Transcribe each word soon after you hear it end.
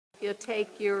If you'll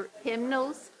take your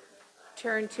hymnals,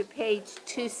 turn to page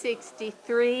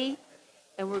 263,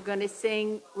 and we're going to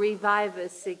sing Revive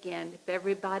Us again. If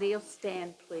everybody will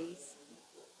stand, please.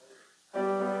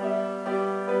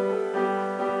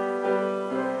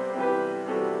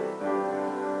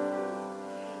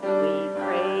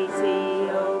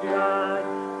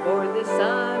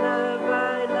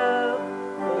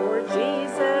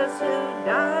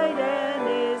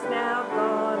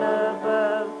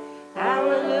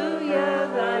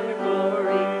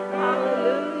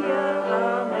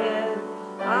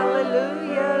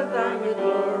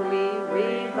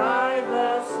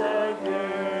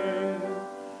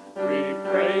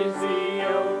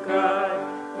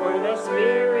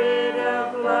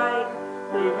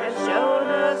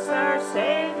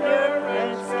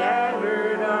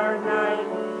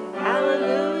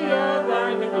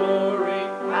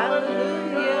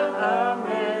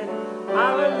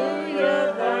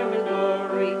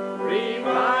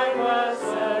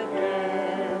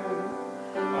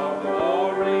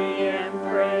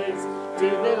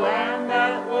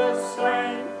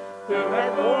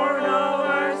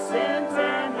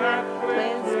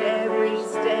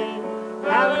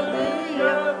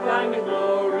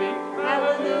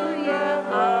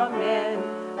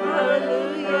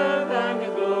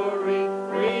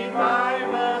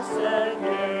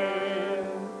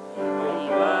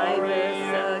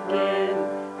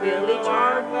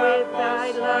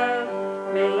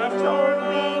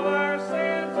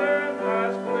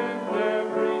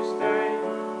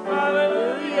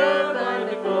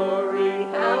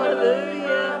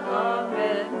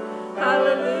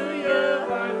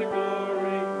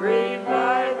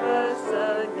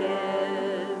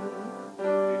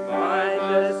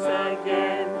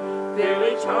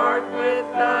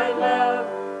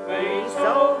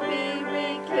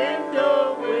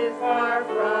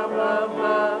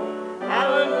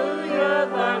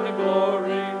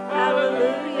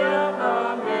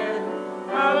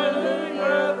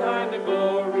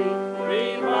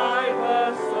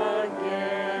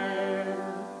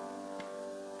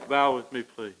 Bow with me,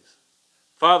 please.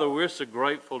 Father, we're so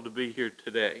grateful to be here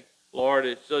today. Lord,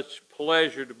 it's such a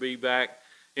pleasure to be back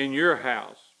in your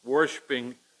house,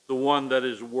 worshiping the one that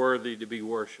is worthy to be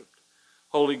worshiped.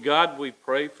 Holy God, we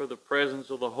pray for the presence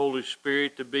of the Holy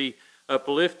Spirit to be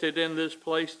uplifted in this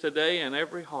place today in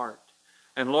every heart.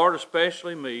 And Lord,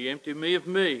 especially me, empty me of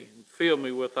me and fill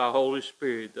me with thy Holy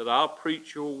Spirit, that I'll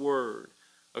preach your word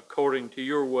according to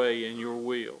your way and your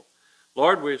will.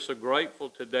 Lord, we're so grateful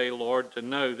today, Lord, to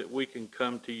know that we can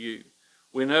come to you.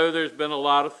 We know there's been a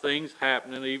lot of things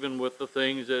happening, even with the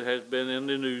things that has been in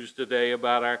the news today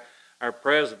about our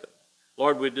president.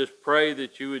 Lord, we just pray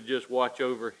that you would just watch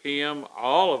over him,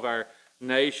 all of our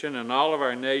nation and all of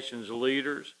our nation's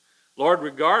leaders. Lord,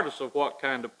 regardless of what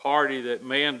kind of party that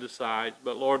man decides,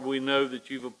 but Lord, we know that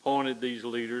you've appointed these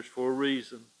leaders for a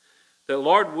reason. That,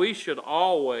 Lord, we should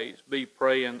always be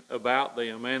praying about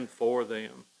them and for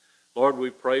them. Lord, we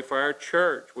pray for our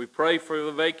church. We pray for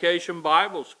the Vacation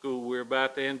Bible School we're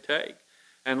about to intake.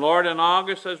 And Lord, in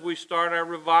August, as we start our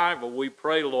revival, we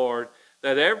pray, Lord,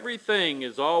 that everything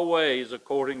is always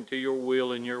according to your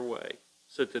will and your way.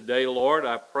 So today, Lord,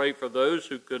 I pray for those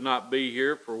who could not be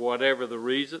here for whatever the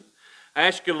reason. I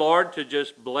ask you, Lord, to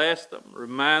just bless them,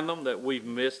 remind them that we've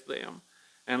missed them.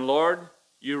 And Lord,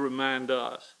 you remind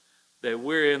us that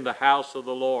we're in the house of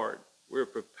the Lord. We're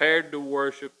prepared to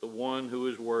worship the one who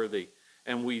is worthy.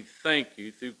 And we thank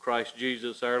you through Christ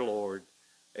Jesus our Lord.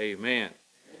 Amen.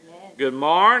 Amen. Good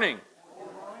morning.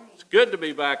 It's good to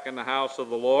be back in the house of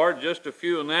the Lord. Just a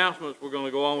few announcements. We're going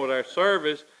to go on with our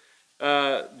service.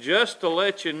 Just to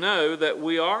let you know that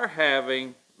we are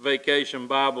having Vacation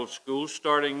Bible School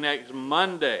starting next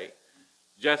Monday.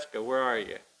 Jessica, where are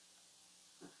you?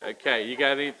 Okay, you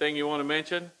got anything you want to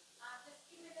mention?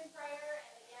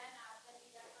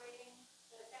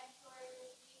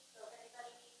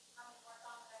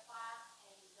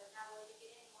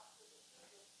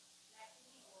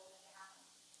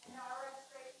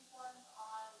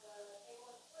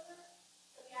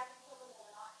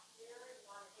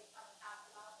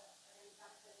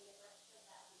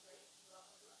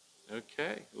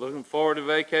 Okay, looking forward to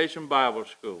Vacation Bible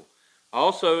School.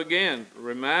 Also, again,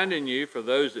 reminding you, for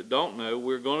those that don't know,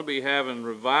 we're going to be having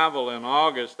revival in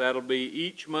August. That'll be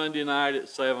each Monday night at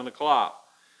 7 o'clock.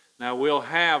 Now, we'll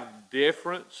have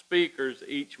different speakers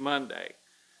each Monday,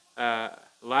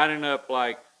 lining up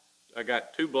like I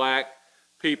got 2 black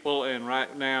people, and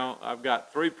right now I've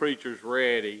got 3 preachers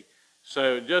ready.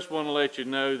 So just want to let you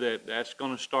know that that's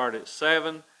going to start at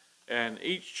 7, and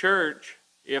each church,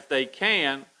 if they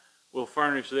can, will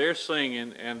furnish their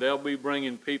singing, and they'll be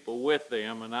bringing people with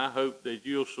them, and I hope that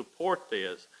you'll support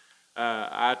this.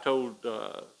 I told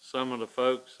some of the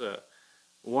folks,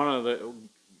 one of the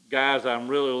guys I'm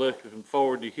really looking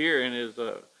forward to hearing is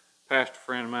a pastor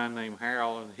friend of mine named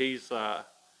Harold, and he's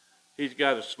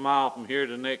got a smile from here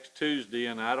to next Tuesday,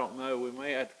 and I don't know, we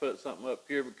may have to put something up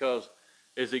here because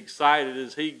as excited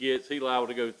as he gets, he's liable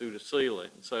to go through the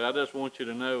ceiling. So I just want you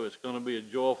to know it's going to be a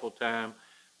joyful time.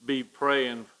 Be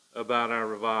praying about our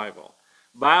revival.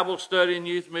 Bible study and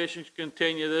youth missions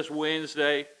continue this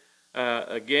Wednesday.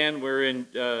 Again, we're in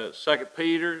 2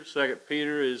 Peter. 2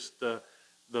 Peter is the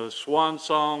swan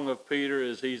song of Peter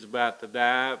as he's about to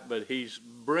die, but he's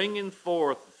bringing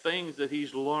forth things that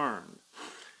he's learned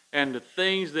and the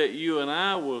things that you and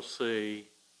I will see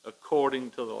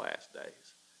according to the last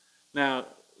days. Now,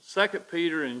 2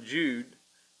 Peter and Jude,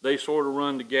 they sort of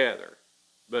run together.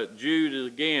 But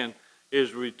Jude, again,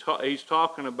 he's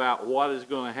talking about what is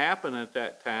going to happen at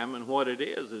that time, and what it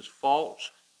is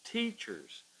false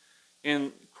teachers.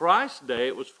 In Christ's day,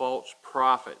 it was false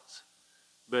prophets.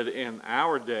 But in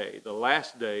our day, the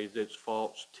last days, it's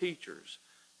false teachers.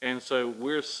 And so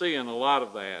we're seeing a lot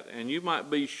of that. And you might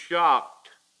be shocked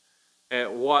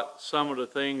at what some of the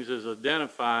things is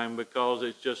identifying because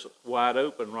it's just wide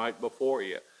open right before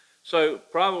you. So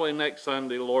probably next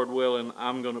Sunday, Lord willing,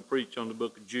 I'm going to preach on the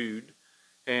book of Jude,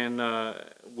 and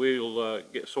we'll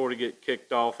get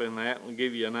kicked off in that and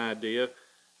give you an idea.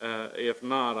 If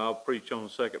not, I'll preach on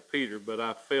 2 Peter, but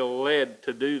I feel led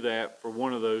to do that for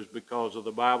one of those because of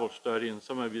the Bible study and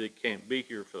some of you that can't be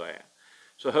here for that.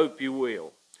 So hope you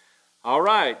will. All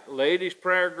right, ladies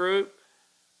prayer group.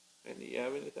 And do you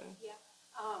have anything? Yeah.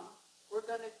 We're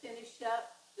going to finish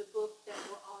up the book that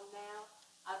we're on now.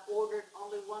 I've ordered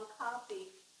only one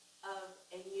copy of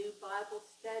a new Bible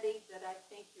study that I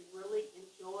think you really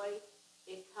enjoy.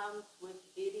 It comes with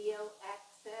video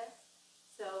access.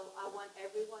 So I want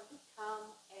everyone to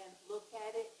come and look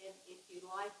at it. And if you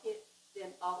like it,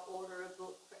 then I'll order a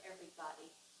book for everybody.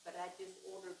 But I just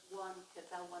ordered one because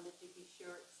I wanted to be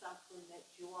sure it's something that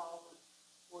you all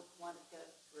would want to go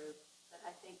through. But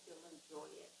I think you'll enjoy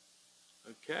it.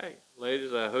 Okay,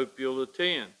 ladies, I hope you'll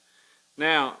attend.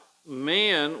 Now,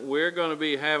 men, we're going to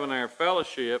be having our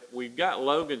fellowship. We've got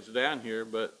Logan's down here,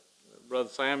 but Brother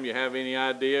Sam, you have any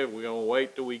idea? We're going to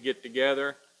wait till we get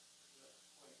together?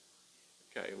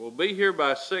 Okay, we'll be here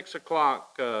by 6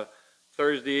 o'clock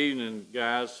Thursday evening,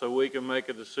 guys, so we can make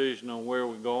a decision on where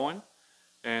we're going.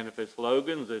 And if it's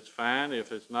Logan's, it's fine.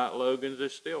 If it's not Logan's,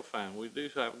 it's still fine. We do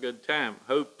have a good time.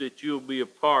 Hope that you'll be a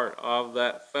part of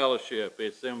that fellowship.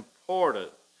 It's important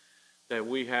that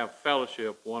we have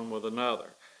fellowship one with another.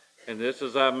 And this,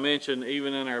 as I mentioned,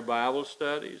 even in our Bible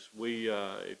studies,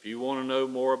 if you want to know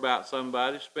more about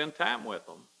somebody, spend time with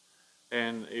them.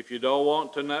 And if you don't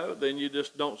want to know, then you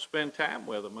just don't spend time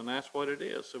with them, and that's what it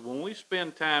is. So when we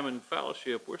spend time in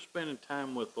fellowship, we're spending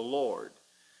time with the Lord.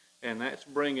 And that's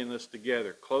bringing us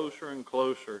together closer and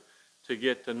closer to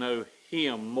get to know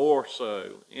Him more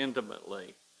so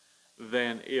intimately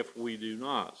than if we do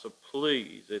not. So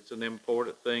please, it's an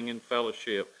important thing in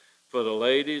fellowship for the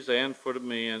ladies and for the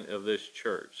men of this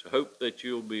church. I hope that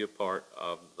you'll be a part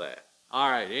of that.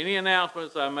 All right, any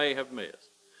announcements I may have missed?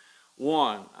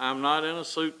 One, I'm not in a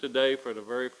suit today for the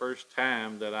very first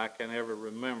time that I can ever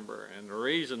remember. And the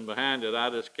reason behind it, I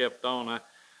just kept on.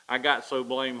 I got so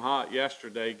blame hot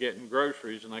yesterday getting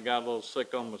groceries, and I got a little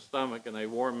sick on my stomach, and they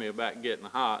warned me about getting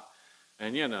hot.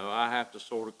 And, you know, I have to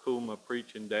sort of cool my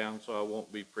preaching down so I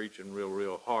won't be preaching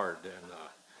real hard.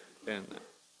 And I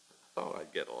thought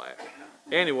I'd get a laugh.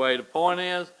 Anyway, the point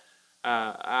is,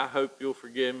 I hope you'll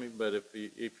forgive me, but if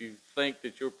you think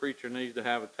that your preacher needs to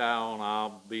have a tie on,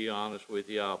 I'll be honest with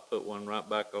you, I'll put one right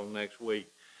back on next week.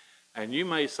 And you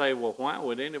may say, well, why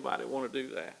would anybody want to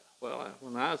do that? Well,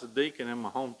 when I was a deacon in my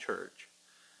home church,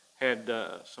 had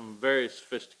some very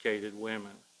sophisticated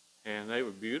women, and they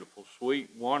were beautiful, sweet,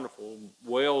 wonderful,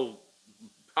 well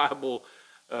Bible,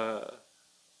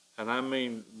 and I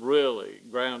mean really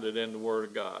grounded in the Word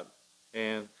of God.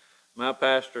 And my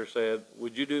pastor said,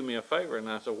 would you do me a favor? And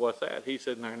I said, what's that? He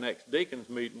said, in our next deacons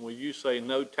meeting, will you say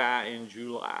no tie in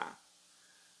July?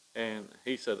 And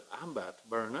he said, I'm about to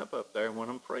burn up there when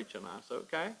I'm preaching. I said,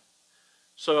 okay.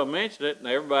 So I mentioned it, and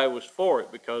everybody was for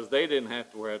it because they didn't have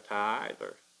to wear a tie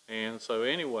either. And so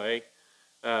anyway,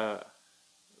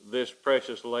 this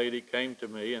precious lady came to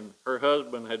me, and her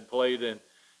husband had played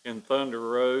in Thunder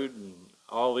Road and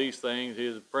all these things. He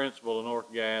was a principal in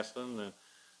North Gaston,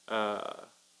 and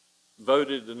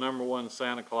voted the #1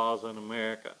 Santa Claus in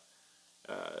America.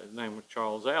 His name was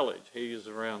Charles Elledge. He was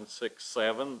around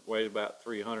 6'7", weighed about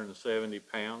 370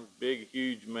 pounds. Big,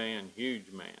 huge man,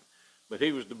 huge man. But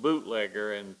he was the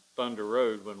bootlegger in Thunder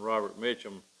Road when Robert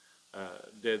Mitchum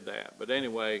did that. But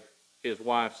anyway, his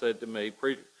wife said to me,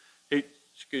 she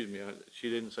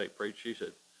didn't say preach, she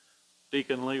said,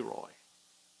 Deacon Leroy,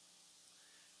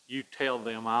 you tell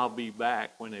them I'll be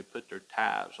back when they put their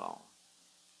tithes on.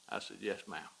 I said, yes,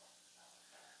 ma'am.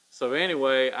 So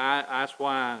anyway, that's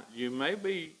why you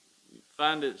maybe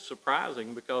find it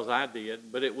surprising, because I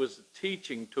did, but it was a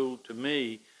teaching tool to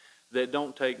me that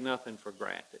don't take nothing for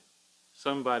granted.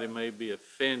 Somebody may be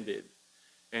offended,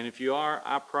 and if you are,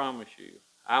 I promise you,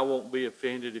 I won't be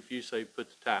offended if you say put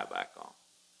the tie back on.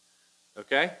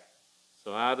 Okay?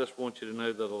 So I just want you to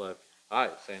know that I love you. All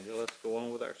right, Sandra, let's go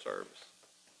on with our service.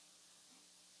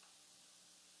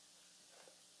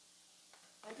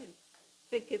 I didn't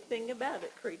think a thing about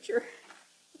it, preacher.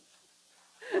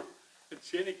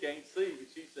 Jenny can't see, but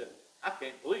she said, I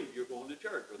can't believe you're going to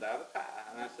church without a tie.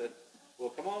 And I said, well,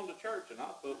 come on to church and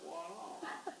I'll put one on.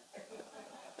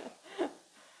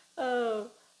 Oh,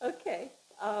 okay.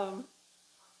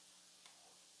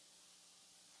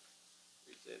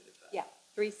 375. Yeah,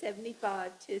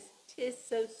 375. Tis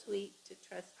so sweet to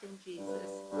trust in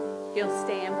Jesus. If you'll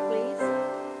stand, please.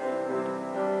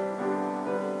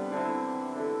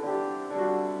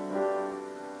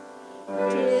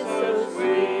 Tis so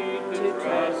sweet to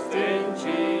trust in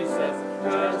Jesus,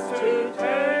 just to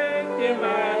take him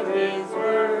at his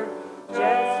word,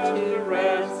 just to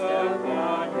rest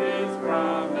upon his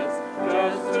promise,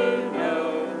 just to know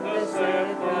thus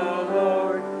saith the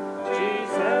Lord.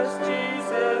 Jesus,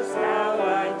 Jesus, how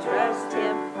I trust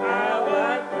him, how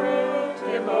I proved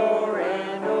him o'er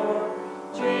and o'er.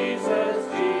 Jesus,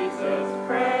 Jesus,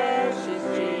 precious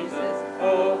Jesus,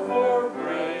 oh, for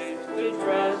grace to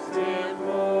trust him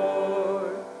more.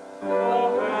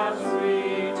 Oh, how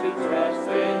sweet to trust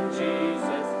in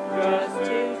Jesus, just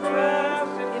to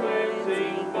trust in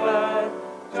cleansing blood,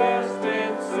 just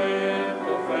in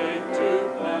simple faith to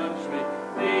plunge me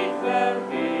beneath the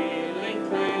healing,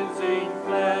 cleansing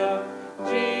flood.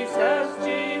 Jesus,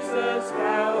 Jesus,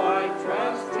 how I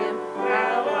trust him,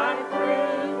 how I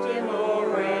proved him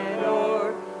o'er and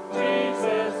o'er.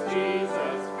 Jesus,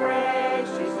 Jesus,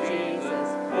 precious Jesus,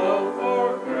 oh, for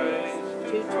grace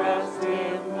to trust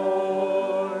him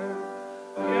more.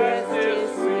 Yes, 'tis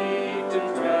sweet to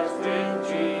trust in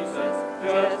Jesus,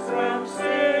 just from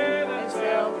sin and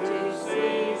self to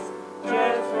cease,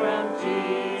 just from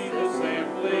Jesus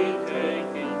simply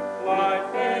taking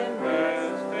life and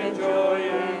rest and joy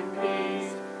and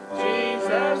peace.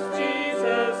 Jesus,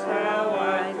 Jesus, how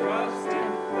I trust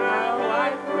him, how I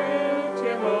proved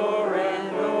him o'er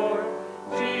and o'er.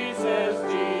 Jesus,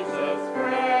 Jesus,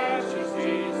 precious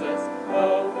Jesus,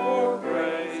 oh, for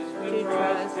grace to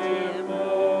trust him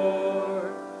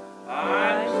more.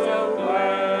 I'm so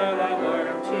glad I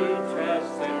learned to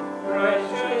trust him,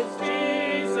 precious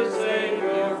Jesus,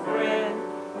 Savior, friend,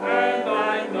 and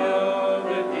I know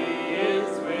that he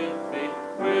is with me,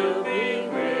 will be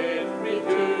with me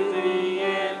to the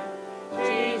end.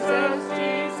 Jesus,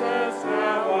 Jesus,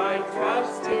 how I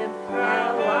trust him,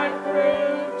 how I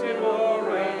proved him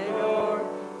o'er and o'er.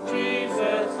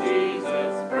 Jesus,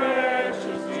 Jesus,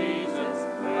 precious Jesus,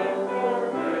 oh, for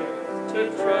grace to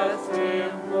trust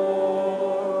him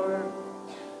more.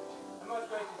 Our most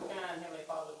gracious, kind, Heavenly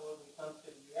Father, Lord, we come to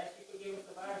you. Ask you to forgive us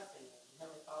of our sins.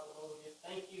 Heavenly Father, Lord, we just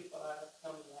thank you for allowing us to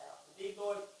come to your house. Indeed,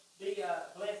 Lord,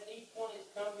 bless each one that's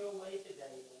come your way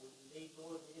today, Lord. Indeed,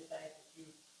 Lord, we just ask that you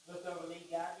look over me,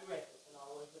 guide, direct us in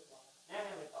all ways of life. Now,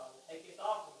 Heavenly Father, take this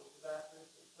offering, which is our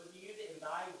sins, and put to use it in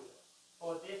thy will.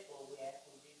 For this, Lord, we ask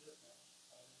in Jesus'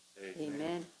 name. Amen.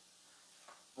 Amen.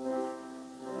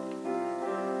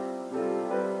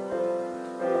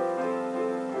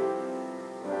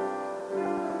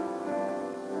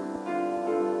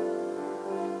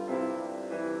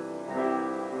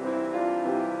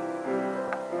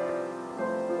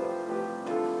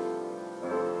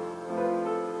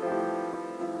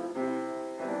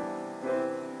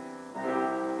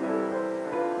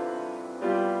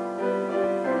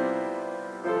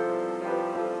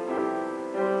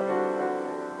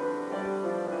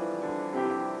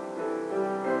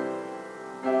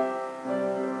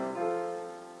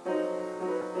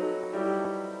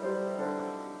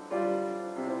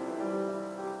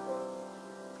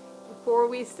 Before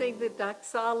we sing the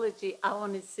doxology, I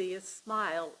want to see a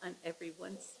smile on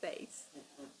everyone's face.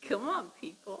 Come on,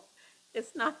 people.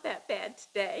 It's not that bad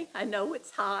today. I know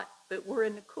it's hot, but we're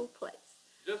in a cool place.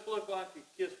 Just look like you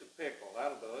kissed a pickle.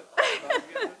 That'll do it.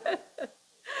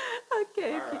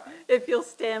 Okay, All right. if you'll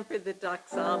stand for the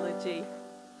doxology.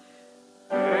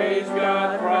 Praise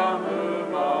God from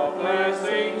whom all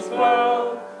blessings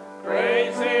flow.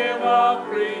 Praise him, all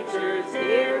creatures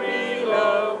here below.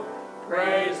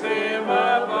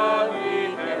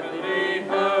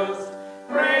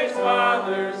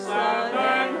 Father, Son,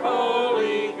 and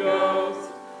Holy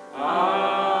Ghost. Amen.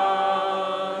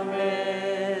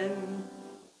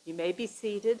 You may be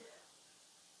seated.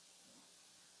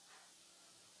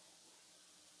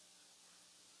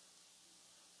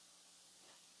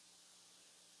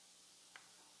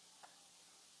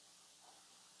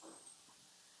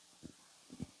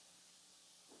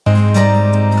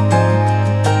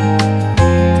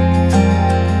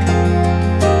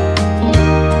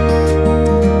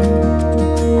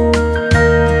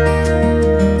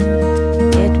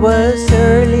 It was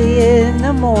early in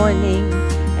the morning,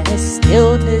 and a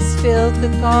stillness filled the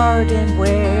garden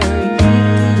where he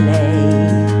lay.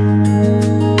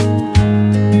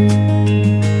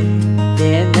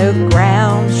 Then the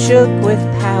ground shook with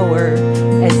power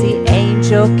as the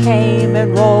angel came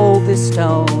and rolled the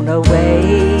stone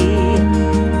away.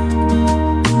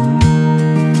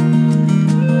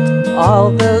 All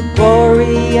the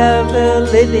glory of the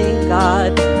living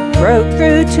God broke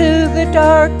through to the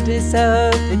darkness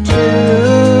of the tomb.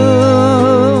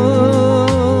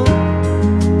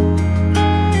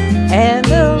 And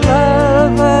the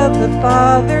love of the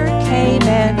Father came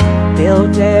and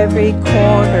filled every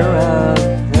corner of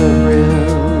the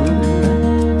room.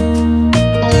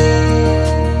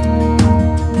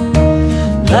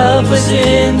 Love was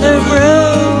in the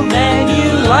room, and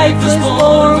new life was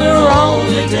born where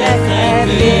only death had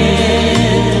been.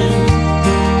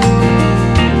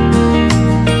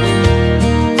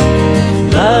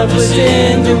 Love was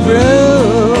in the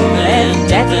room, and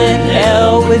death and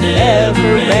hell would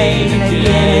never reign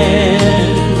again.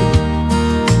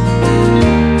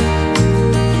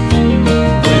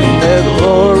 When the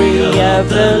glory of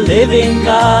the living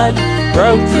God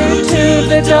broke through to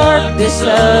the darkness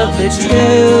of the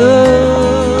tomb,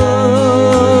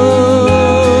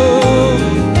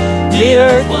 the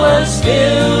earth was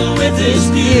filled with His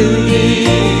beauty,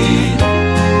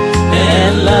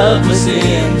 and love was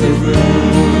in the room.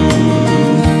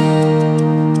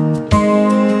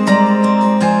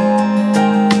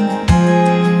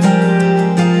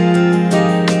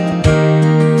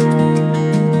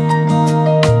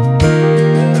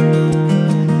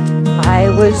 I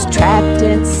was trapped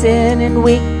in sin and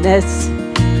weakness,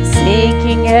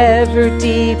 sinking ever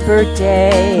deeper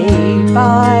day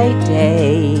by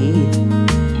day.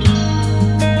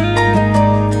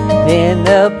 Then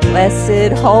the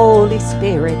blessed Holy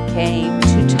Spirit came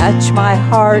to touch my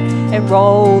heart and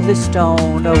roll the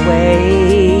stone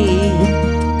away.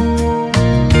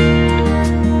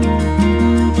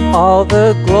 All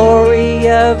the glory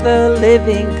of the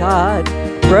living God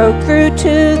broke through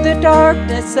to the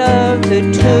darkness of the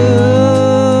tomb.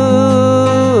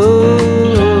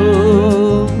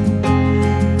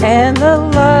 And the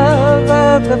love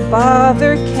of the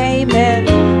Father came and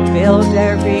filled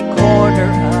every corner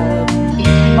of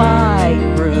my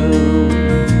room.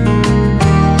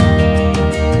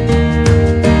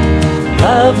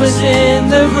 Love was in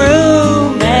the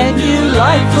room, and new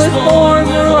life was born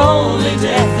where only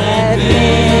death had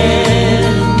been.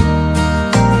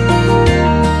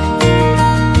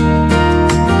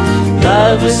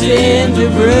 Love was in the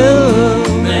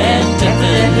room, and death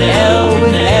and hell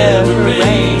would never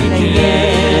reign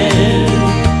again.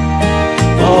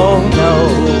 Oh no.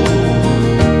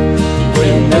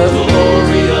 When the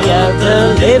glory of the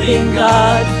living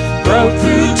God broke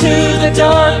through to the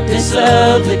darkness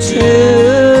of the tomb,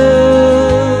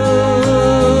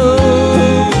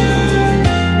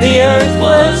 the earth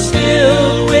was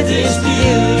filled with His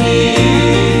beauty,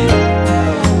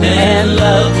 and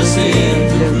love was in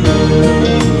the room.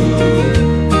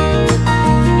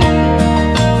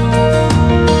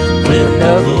 When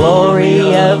the glory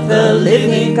of the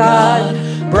living God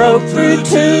broke through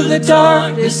to the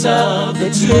darkness of the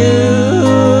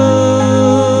tomb,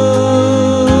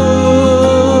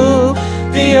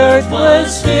 the earth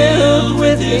was filled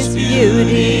with His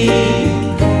beauty,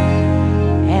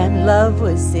 and love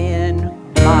was in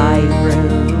my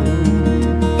room.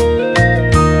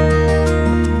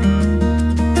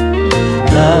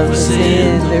 Love was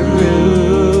in the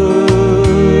room.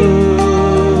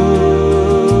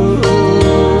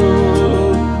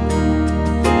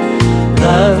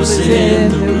 Love was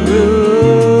in the room.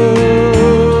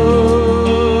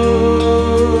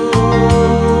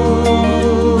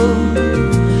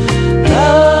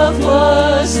 Love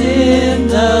was in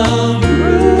the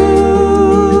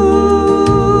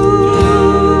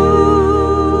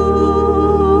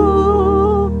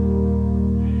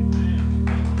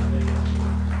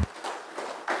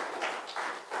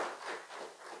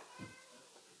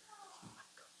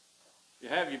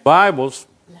Bibles,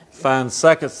 find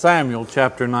 2 Samuel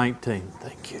chapter 19.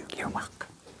 Thank you. You're welcome.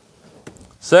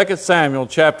 2 Samuel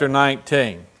chapter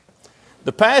 19.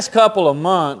 The past couple of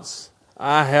months,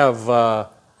 I have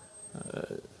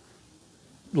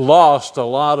lost a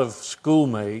lot of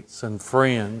schoolmates and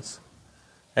friends,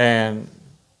 and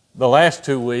the last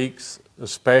 2 weeks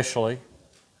especially,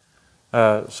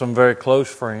 some very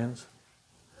close friends.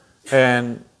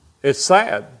 And it's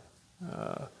sad.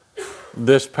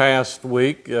 This past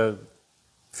week,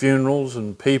 funerals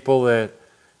and people that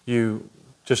you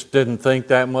just didn't think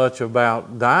that much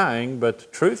about dying, but the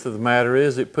truth of the matter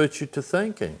is it puts you to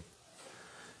thinking.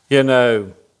 You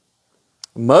know,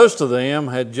 most of them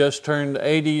had just turned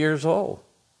 80 years old.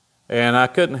 And I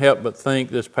couldn't help but think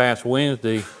this past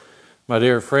Wednesday, my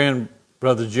dear friend,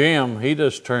 Brother Jim, he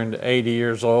just turned 80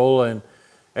 years old,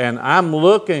 and I'm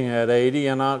looking at 80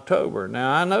 in October.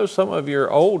 Now, I know some of you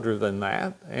are older than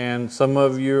that, and some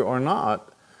of you are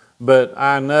not, but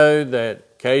I know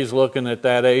that Kay's looking at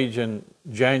that age in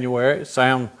January.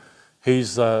 Sam,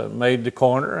 he's made the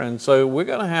corner, and so we're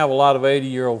going to have a lot of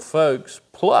 80-year-old folks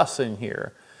plus in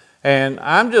here. And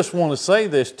I just want to say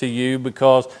this to you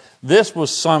because this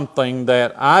was something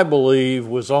that I believe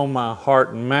was on my heart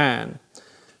and mind.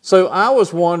 So I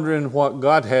was wondering what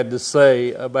God had to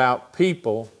say about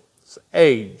people's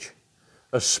age,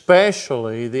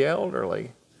 especially the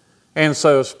elderly. And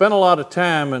so I spent a lot of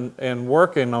time and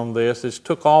working on this. It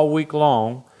took all week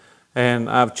long, and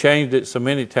I've changed it so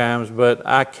many times, but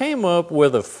I came up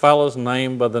with a fellow's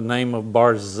name by the name of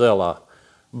Barzillai.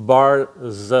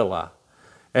 Barzillai.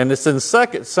 And it's in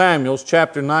 2 Samuel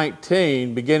chapter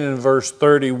 19, beginning in verse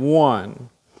 31.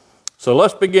 So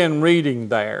let's begin reading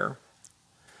there.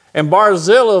 And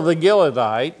Barzillai the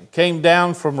Gileadite came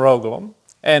down from Rogelim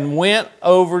and went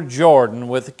over Jordan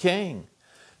with the king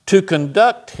to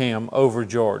conduct him over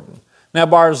Jordan. Now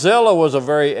Barzillai was a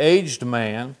very aged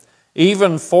man,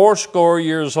 even 80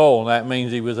 years old. That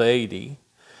means he was 80.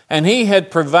 And he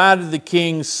had provided the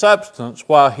king's substance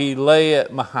while he lay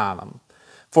at Mahanaim,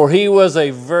 for he was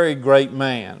a very great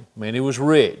man. I mean, he was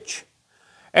rich.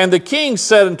 And the king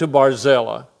said unto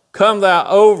Barzillai, Come thou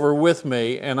over with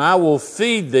me, and I will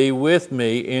feed thee with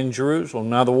me in Jerusalem.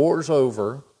 Now the war's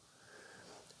over.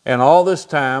 And all this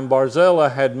time, Barzillai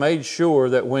had made sure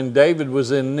that when David was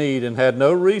in need and had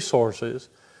no resources,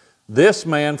 this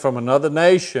man from another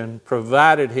nation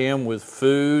provided him with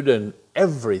food and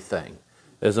everything,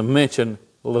 as I mentioned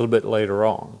a little bit later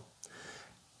on.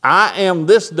 I am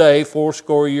this day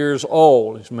 80 years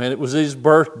old. It was his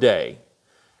birthday.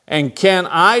 And can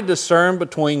I discern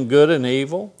between good and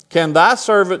evil? Can thy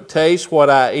servant taste what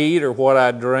I eat or what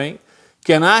I drink?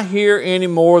 Can I hear any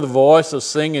more the voice of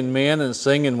singing men and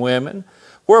singing women?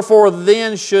 Wherefore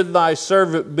then should thy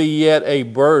servant be yet a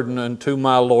burden unto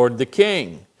my lord the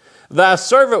king? Thy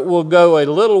servant will go a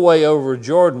little way over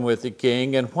Jordan with the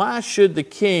king, and why should the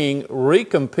king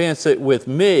recompense it with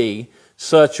me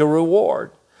such a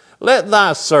reward? Let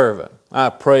thy servant, I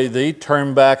pray thee,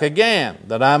 turn back again,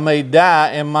 that I may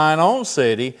die in mine own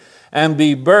city, and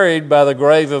be buried by the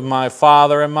grave of my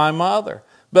father and my mother.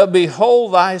 But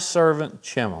behold thy servant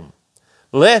Chimham.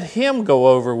 Let him go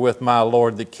over with my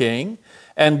lord the king,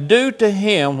 and do to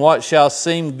him what shall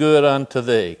seem good unto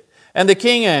thee. And the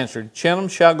king answered, Chimham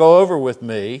shall go over with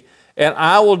me, and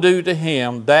I will do to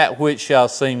him that which shall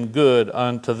seem good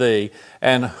unto thee.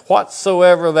 And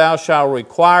whatsoever thou shalt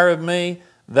require of me,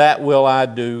 that will I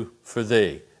do for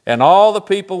thee. And all the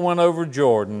people went over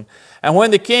Jordan. And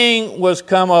when the king was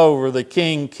come over, the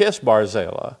king kissed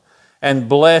Barzillai and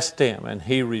blessed him, and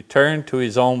he returned to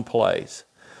his own place.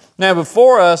 Now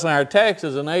before us in our text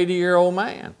is an 80-year-old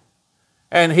man,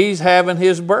 and he's having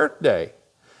his birthday.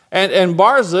 And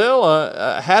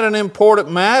Barzillai had an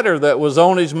important matter that was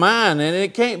on his mind, and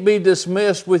it can't be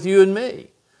dismissed with you and me.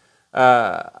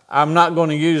 I'm not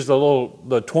going to use the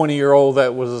 20-year-old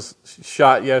that was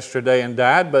shot yesterday and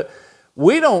died, but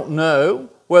we don't know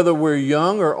whether we're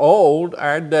young or old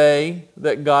our day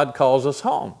that God calls us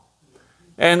home.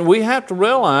 And we have to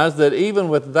realize that even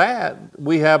with that,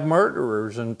 we have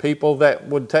murderers and people that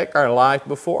would take our life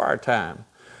before our time.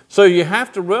 So you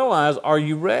have to realize, are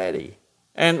you ready?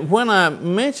 And when I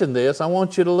mention this, I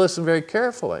want you to listen very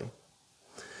carefully.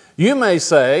 You may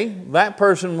say, that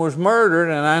person was murdered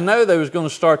and I know they was going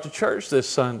to start the church this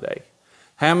Sunday.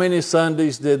 How many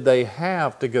Sundays did they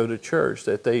have to go to church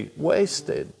that they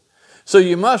wasted? So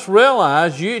you must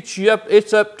realize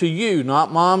it's up to you,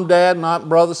 not mom, dad, not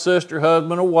brother, sister,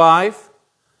 husband, or wife.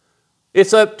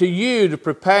 It's up to you to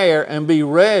prepare and be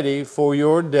ready for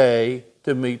your day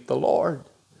to meet the Lord.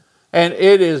 And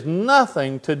it is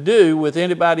nothing to do with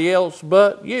anybody else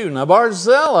but you. Now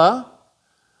Barzillai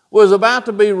was about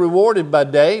to be rewarded by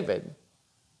David.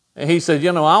 And he said,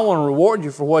 you know, I want to reward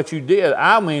you for what you did.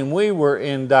 I mean, we were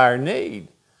in dire need.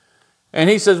 And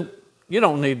he says, you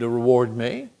don't need to reward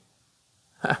me.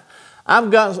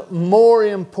 I've got more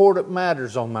important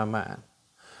matters on my mind.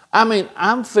 I mean,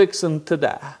 I'm fixing to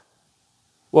die.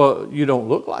 Well, you don't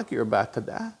look like you're about to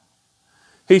die.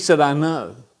 He said, I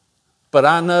know. But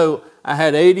I know I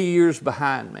had 80 years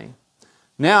behind me.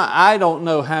 Now, I don't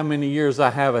know how many years I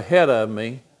have ahead of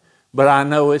me, but I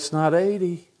know it's not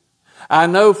 80. I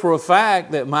know for a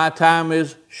fact that my time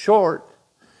is short.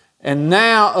 And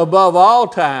now, above all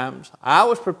times, I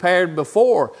was prepared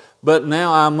before, but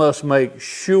now I must make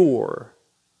sure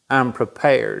I'm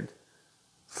prepared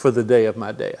for the day of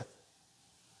my death.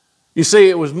 You see,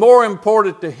 it was more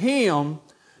important to him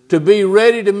to be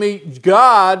ready to meet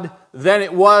God than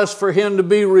it was for him to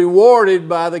be rewarded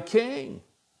by the king.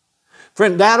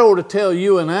 Friend, that ought to tell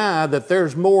you and I that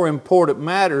there's more important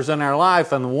matters in our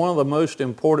life, and one of the most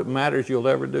important matters you'll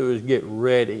ever do is get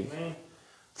ready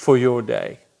for your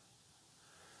day.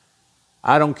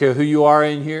 I don't care who you are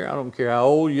in here. I don't care how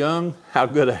old, young, how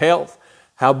good of health,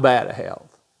 how bad of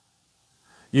health.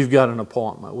 You've got an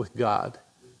appointment with God.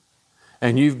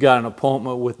 And you've got an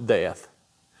appointment with death.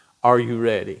 Are you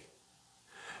ready?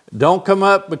 Don't come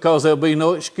up because there'll be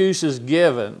no excuses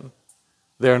given.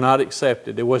 They're not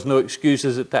accepted. There was no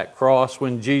excuses at that cross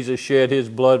when Jesus shed his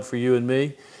blood for you and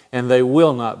me, and there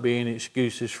will not be any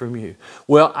excuses from you.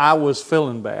 Well, I was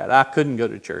feeling bad. I couldn't go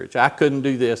to church. I couldn't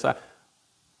do this.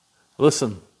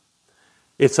 Listen,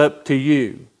 it's up to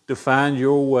you to find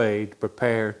your way to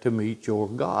prepare to meet your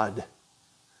God.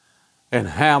 And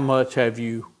how much have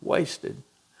you wasted?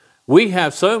 We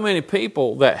have so many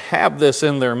people that have this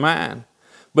in their mind.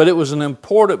 But it was an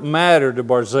important matter to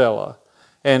Barzillai.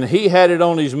 And he had it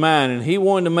on his mind, and he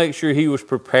wanted to make sure he was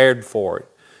prepared for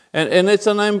it. And it's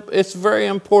a very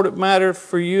important matter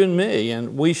for you and me,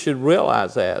 and we should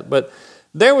realize that. But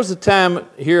there was a time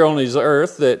here on his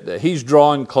earth that he's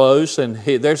drawing close, and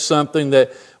there's something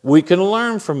that we can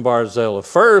learn from Barzillai.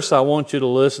 First, I want you to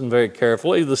listen very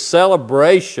carefully. The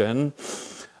celebration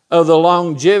of the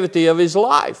longevity of his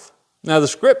life. Now, the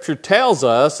scripture tells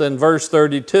us in verse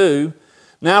 32,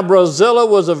 now Barzillai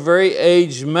was a very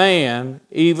aged man,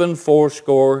 even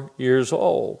 80 years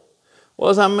old. Well,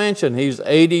 as I mentioned, he's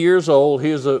 80 years old.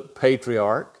 He was a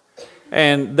patriarch.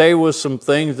 And there was some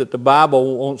things that the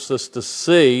Bible wants us to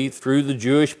see through the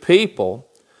Jewish people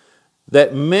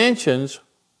that mentions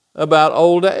about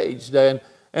old age. And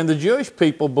the Jewish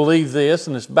people believe this,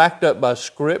 and it's backed up by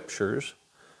scriptures,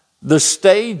 the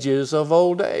stages of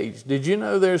old age. Did you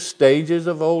know there's stages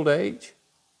of old age?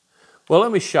 Well,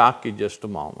 let me shock you just a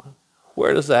moment.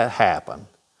 Where does that happen?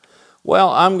 Well,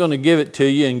 I'm going to give it to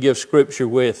you and give scripture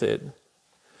with it.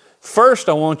 First,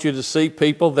 I want you to see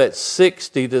people that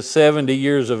 60 to 70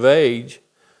 years of age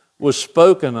was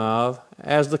spoken of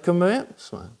as the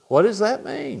commencement. What does that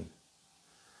mean?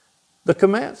 The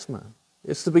commencement.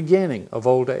 It's the beginning of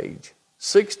old age.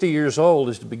 60 years old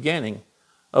is the beginning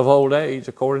of old age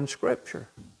according to Scripture.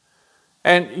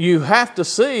 And you have to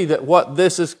see that what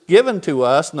this is given to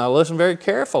us, now listen very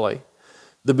carefully,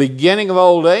 the beginning of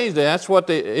old age, that's what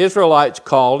the Israelites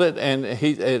called it, and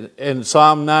in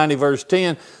Psalm 90 verse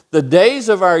 10, the days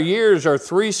of our years are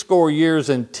 80 years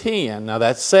and 10, now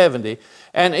that's 70,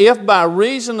 and if by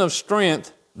reason of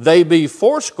strength they be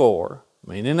 80,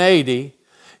 meaning 80,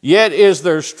 yet is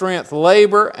their strength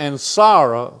labor and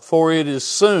sorrow, for it is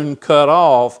soon cut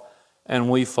off,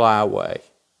 and we fly away.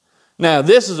 Now,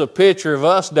 this is a picture of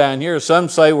us down here. Some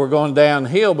say we're going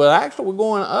downhill, but actually we're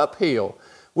going uphill.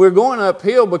 We're going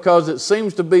uphill because it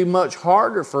seems to be much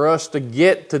harder for us to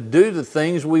get to do the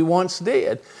things we once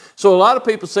did. So a lot of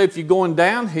people say if you're going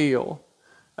downhill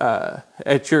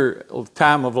at your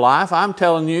time of life, I'm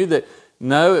telling you that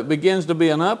no, it begins to be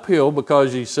an uphill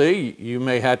because you see, you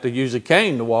may have to use a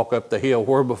cane to walk up the hill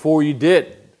where before you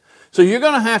didn't. So you're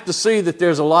going to have to see that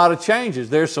there's a lot of changes.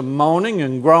 There's some moaning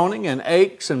and groaning and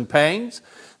aches and pains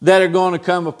that are going to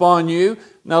come upon you.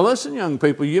 Now listen, young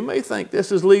people, you may think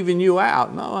this is leaving you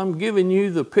out. No, I'm giving you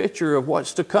the picture of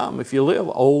what's to come if you live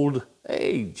old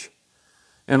age.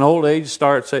 And old age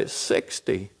starts at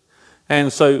 60.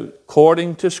 And so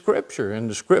according to Scripture, and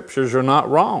the Scriptures are not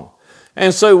wrong.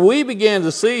 And so we begin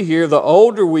to see here, the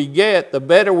older we get, the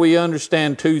better we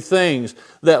understand two things.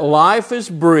 That life is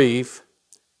brief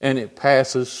and it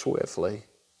passes swiftly.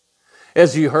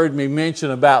 As you heard me mention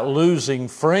about losing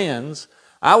friends,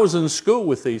 I was in school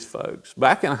with these folks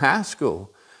back in high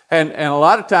school. And a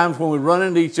lot of times when we run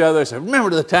into each other, I say, remember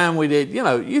the time we did, you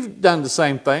know, you've done the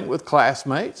same thing with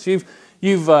classmates. You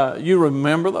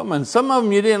remember them. And some of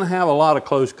them you didn't have a lot of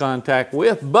close contact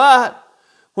with. But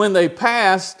when they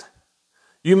passed,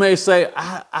 You may say,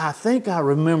 I think I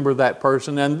remember that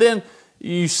person, and then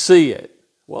you see it.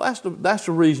 Well, that's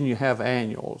the reason you have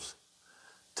annuals,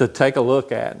 to take a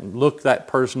look at and look that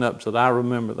person up so that I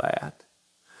remember that.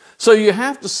 So you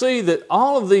have to see that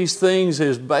all of these things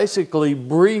is basically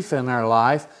brief in our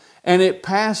life, and it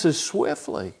passes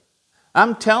swiftly.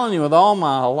 I'm telling you with all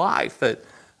my life that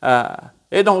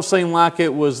it don't seem like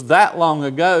it was that long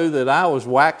ago that I was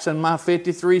waxing my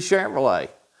 53 Chevrolet.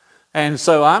 And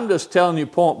so I'm just telling you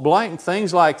point blank,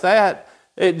 things like that,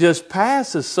 it just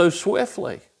passes so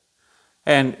swiftly.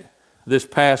 And this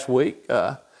past week,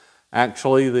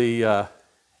 actually the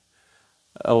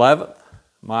 11th,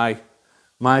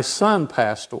 my son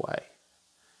passed away.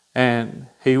 And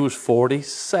he was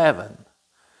 47.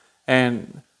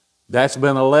 And that's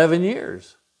been 11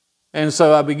 years. And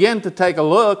so I began to take a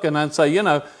look, and I'd say, you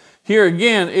know, here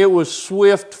again, it was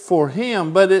swift for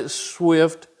him, but it's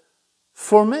swift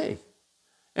for me.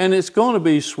 And it's going to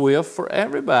be swift for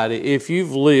everybody if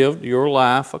you've lived your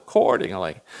life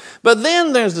accordingly. But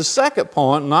then there's the second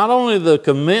point, not only the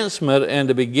commencement and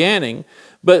the beginning,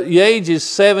 but the ages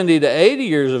 70 to 80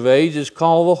 years of age is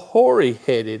called the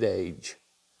hoary-headed age.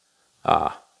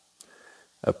 A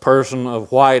person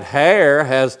of white hair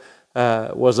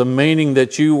was a meaning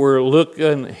that you were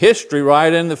looking history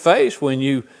right in the face when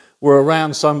you were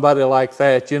around somebody like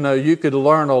that. You know, you could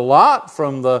learn a lot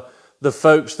from the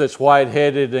folks that's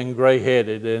white-headed and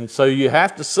gray-headed. And so you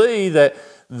have to see that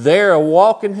they're a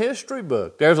walking history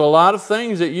book. There's a lot of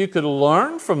things that you could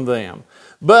learn from them,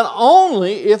 but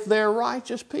only if they're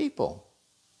righteous people.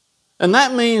 And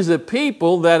that means that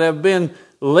people that have been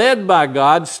led by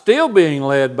God, still being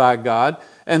led by God,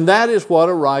 and that is what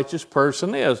a righteous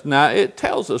person is. Now, it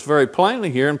tells us very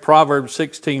plainly here in Proverbs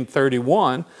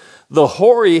 16:31, the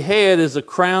hoary head is a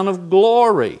crown of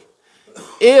glory,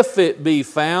 if it be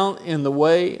found in the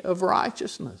way of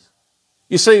righteousness.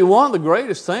 You see, one of the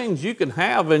greatest things you can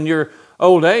have in your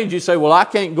old age, you say, well, I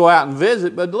can't go out and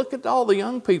visit, but look at all the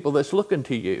young people that's looking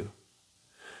to you.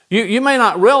 You may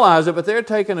not realize it, but they're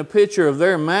taking a picture of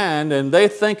their mind, and they're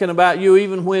thinking about you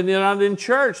even when you're not in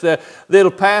church.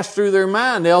 That'll pass through their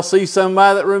mind. They'll see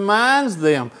somebody that reminds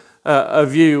them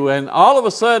of you, and all of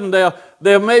a sudden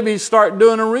they'll maybe start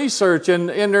doing a research in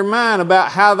their mind about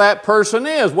how that person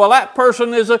is. Well, that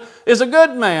person is a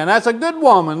good man. That's a good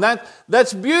woman.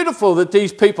 That's beautiful that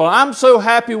these people, I'm so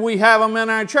happy we have them in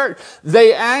our church.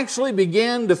 They actually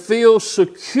begin to feel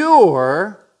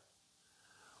secure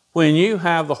when you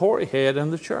have the hoary head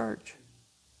in the church.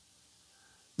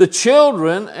 The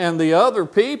children and the other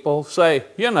people say,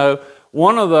 you know,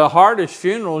 one of the hardest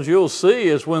funerals you'll see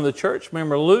is when the church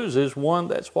member loses one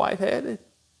that's white-headed.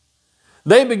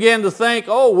 They begin to think,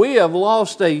 oh, we have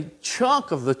lost a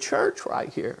chunk of the church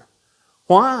right here.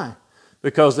 Why?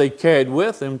 Because they carried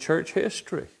with them church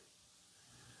history.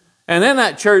 And in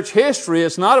that church history,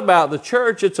 it's not about the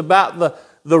church, it's about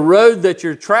the road that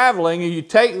you're traveling, and you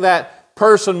take that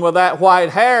person with that white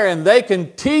hair and they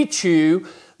can teach you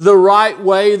the right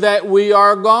way that we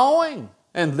are going.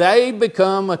 And they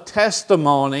become a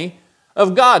testimony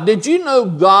of God. Did you know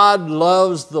God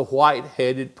loves the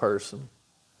white-headed person?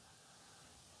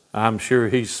 I'm sure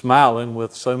He's smiling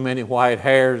with so many white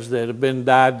hairs that have been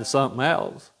dyed to something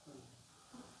else.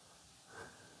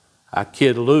 I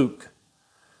kid Luke.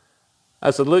 I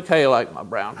said, Luke, how you like my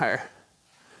brown hair?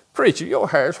 Preacher, your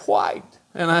hair's white.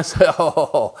 And I said,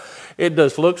 oh, it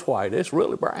just looks white. It's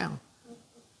really brown.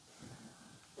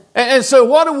 And so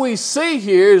what do we see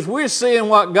here is we're seeing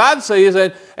what God sees,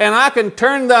 and I can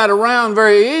turn that around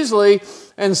very easily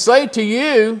and say to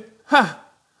you,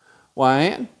 why,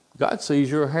 Aunt, God sees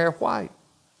your hair white.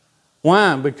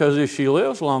 Why? Because if she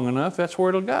lives long enough, that's where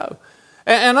it'll go.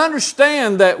 And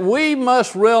understand that we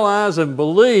must realize and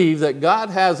believe that God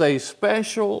has a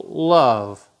special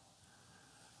love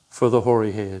for the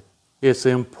hoary head. It's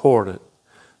important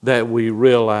that we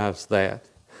realize that.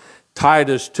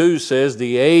 Titus 2 says,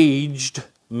 the aged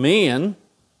men,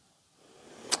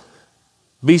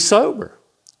 be sober,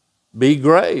 be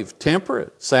grave,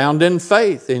 temperate, sound in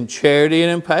faith, in charity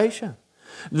and in patience.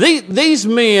 These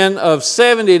men of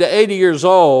 70 to 80 years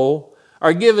old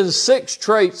are given 6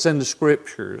 traits in the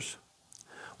Scriptures.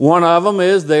 One of them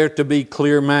is they're to be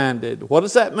clear-minded. What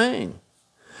does that mean?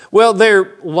 Well,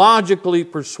 they're logically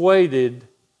persuaded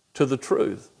to the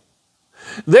truth.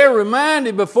 They're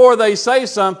reminded before they say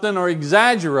something or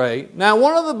exaggerate. Now,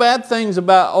 one of the bad things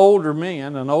about older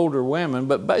men and older women,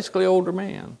 but basically older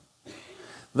men,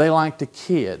 they like to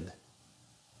kid.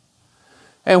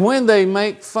 And when they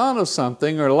make fun of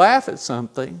something or laugh at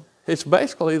something, it's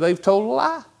basically they've told a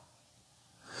lie.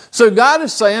 So God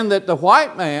is saying that the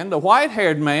white man, the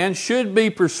white-haired man, should be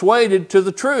persuaded to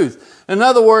the truth. In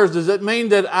other words, does it mean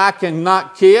that I can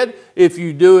not kid if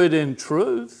you do it in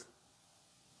truth?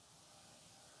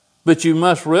 But you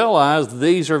must realize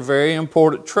these are very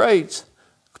important traits.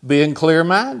 Being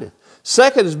clear-minded.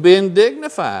 Second is being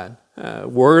dignified,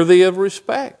 worthy of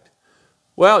respect.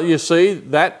 Well, you see,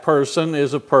 that person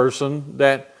is a person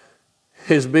that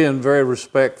is being very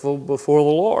respectful before the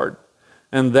Lord.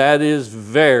 And that is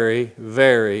very,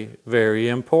 very, very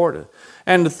important.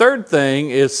 And the third thing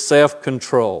is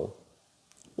self-control.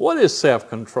 What is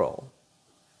self-control?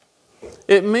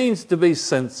 It means to be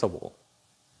sensible.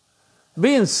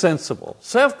 Being sensible.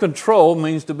 Self-control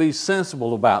means to be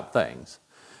sensible about things.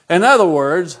 In other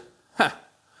words,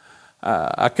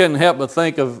 I couldn't help but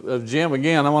think of Jim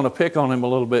again. I want to pick on him a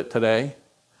little bit today.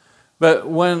 But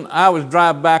when I was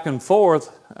driving back and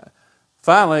forth,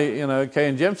 finally, Kay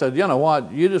and Jim said, you know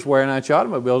what, you're just wearing out your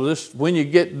automobile. Just when you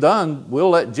get done, we'll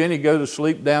let Jenny go to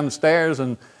sleep down the stairs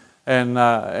and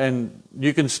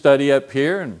you can study up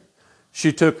here. And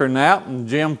she took her nap, and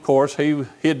Jim, of course, he'd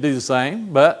do the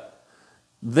same. But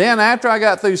then after I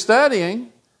got through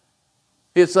studying,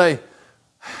 he'd say,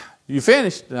 you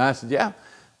finished? And I said, yeah.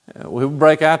 We'd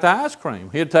break out the ice cream.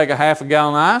 He'd take a half a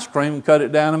gallon of ice cream and cut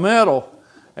it down the middle.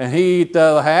 And he'd eat the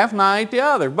other half and I eat the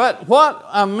other. But what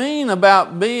I mean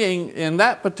about being in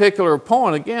that particular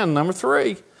point, again, number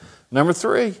three,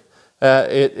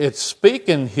 it's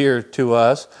speaking here to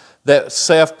us that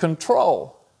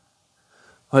self-control.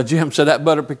 Well, Jim said that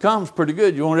butter pecan's pretty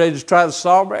good. You want to just try the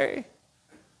strawberry?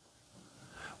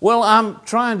 Well, I'm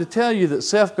trying to tell you that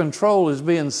self-control is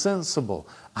being sensible.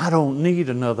 I don't need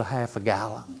another half a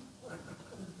gallon.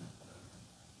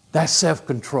 That's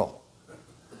self-control.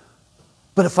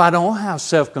 But if I don't have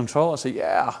self-control, I say,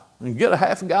 yeah, and get a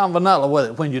half a gallon of vanilla with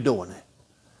it when you're doing it.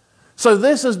 So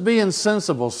this is being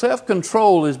sensible.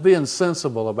 Self-control is being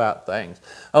sensible about things.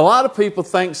 A lot of people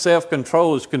think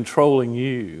self-control is controlling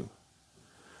you.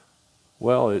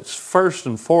 Well, it's first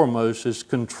and foremost is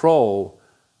control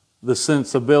the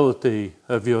sensibility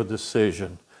of your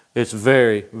decision. It's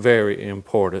very, very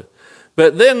important.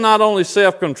 But then not only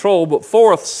self-control, but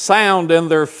fourth, sound in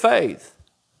their faith.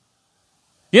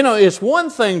 It's one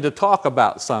thing to talk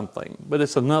about something, but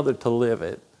it's another to live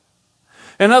it.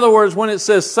 In other words, when it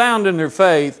says sound in their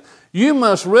faith, you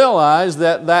must realize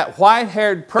that that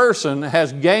white-haired person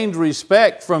has gained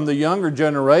respect from the younger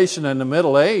generation and the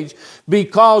middle age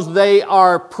because they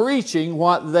are preaching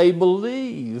what they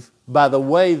believe by the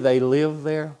way they live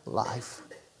their life.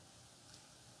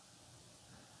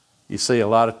 You see, a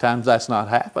lot of times that's not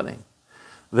happening.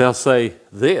 They'll say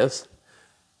this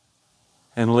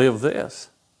and live this.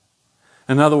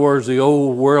 In other words, the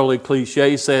old worldly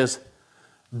cliche says,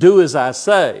 do as I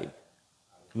say,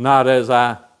 not as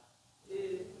I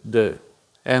do.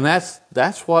 And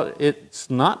that's what it's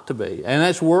not to be. And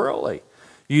that's worldly.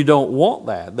 You don't want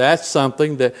that. That's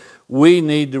something that we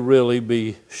need to really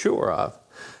be sure of.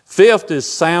 Fifth is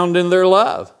sound in their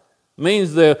love. It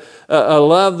means a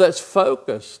love that's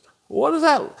focused. What does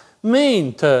that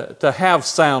mean to have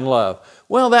sound love?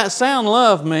 Well, that sound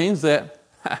love means that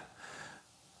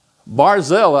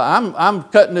Barzillai, I'm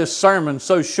cutting this sermon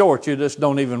so short you just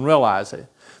don't even realize it.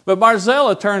 But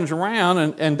Barzillai turns around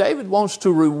and David wants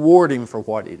to reward him for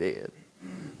what he did.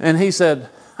 And he said,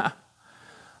 I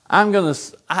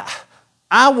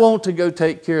want to go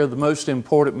take care of the most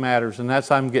important matters, and that's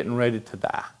I'm getting ready to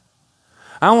die.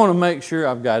 I want to make sure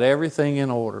I've got everything in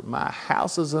order. My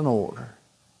house is in order.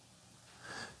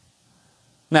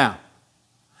 Now,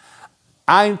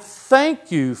 I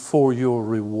thank you for your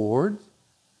reward,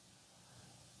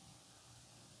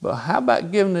 but how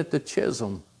about giving it to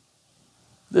Chisholm,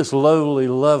 this lowly,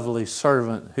 lovely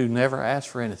servant who never asked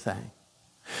for anything?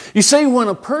 You see, when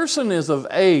a person is of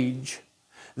age,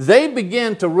 they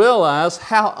begin to realize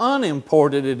how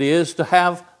unimportant it is to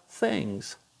have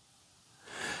things.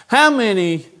 How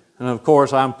many, and of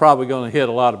course I'm probably going to hit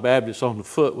a lot of Baptists on the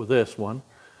foot with this one,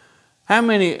 how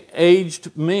many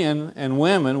aged men and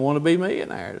women want to be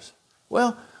millionaires?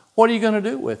 Well, what are you going to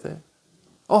do with it?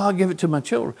 Oh, I'll give it to my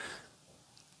children.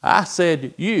 I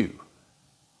said you.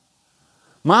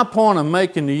 My point I'm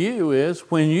making to you is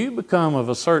when you become of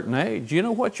a certain age, you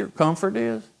know what your comfort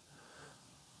is?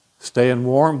 Staying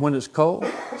warm when it's cold,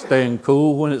 staying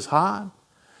cool when it's hot,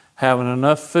 having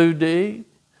enough food to eat,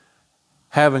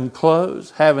 having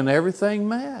clothes, having everything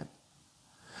met.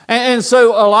 And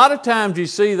so a lot of times you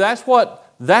see that's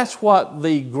what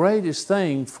the greatest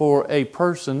thing for a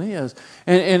person is.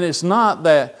 And it's not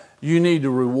that you need to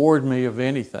reward me of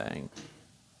anything.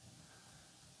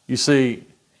 You see,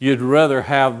 You'd rather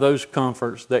have those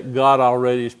comforts that God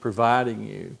already is providing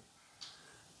you.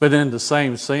 But in the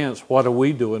same sense, what are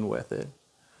we doing with it?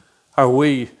 Are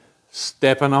we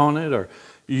stepping on it or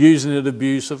using it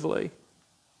abusively?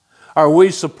 Are we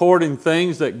supporting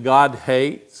things that God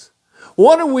hates?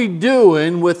 What are we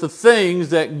doing with the things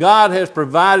that God has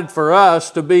provided for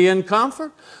us to be in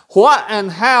comfort? What and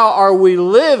how are we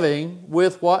living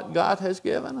with what God has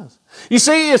given us? You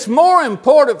see, it's more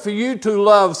important for you to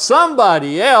love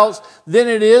somebody else than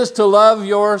it is to love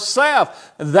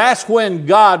yourself. That's when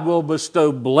God will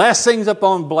bestow blessings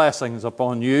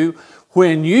upon you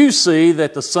when you see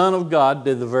that the Son of God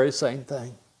did the very same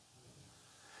thing.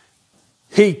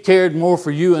 He cared more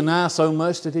for you and I so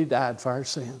much that He died for our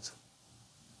sins.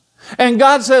 And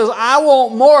God says, I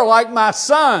want more like my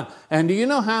Son. And do you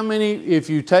know how many, if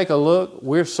you take a look,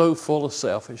 we're so full of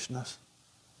selfishness.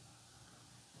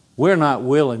 We're not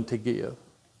willing to give.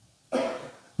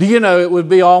 Do you know, it would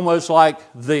be almost like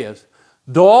this.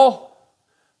 Doyle's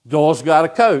got a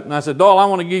coat. And I said, Doyle, I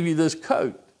want to give you this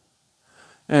coat.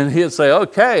 And he'd say,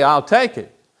 okay, I'll take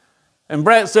it. And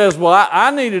Brett says, well,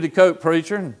 I needed a coat,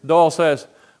 preacher. And Doyle says,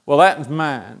 well, that's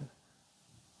mine.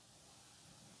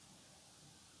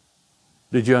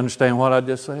 Did you understand what I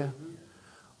just said?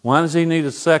 Why does he need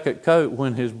a second coat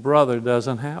when his brother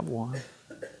doesn't have one?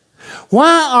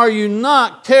 Why are you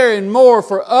not caring more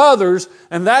for others?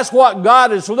 And that's what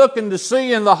God is looking to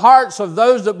see in the hearts of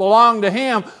those that belong to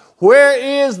Him.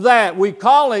 Where is that? We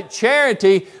call it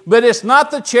charity, but it's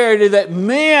not the charity that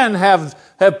men have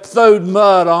thrown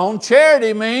mud on.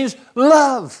 Charity means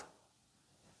love.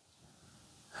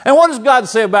 And what does God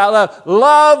say about love?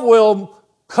 Love will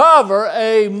cover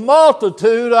a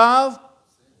multitude of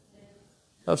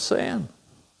sin.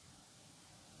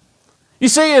 You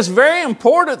see, it's very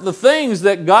important the things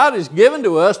that God has given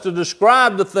to us to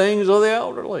describe the things of the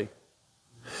elderly.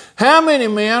 How many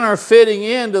men are fitting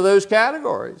into those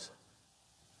categories?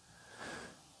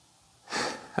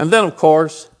 And then, of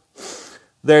course,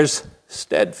 there's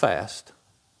steadfast.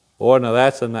 Boy, now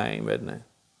that's a name, isn't it?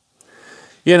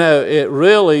 You know, it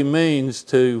really means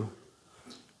to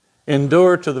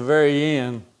endure to the very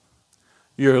end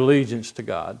your allegiance to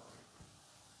God.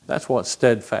 That's what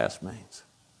steadfast means.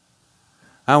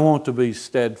 I want to be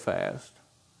steadfast.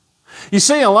 You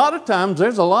see, a lot of times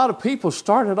there's a lot of people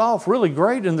started off really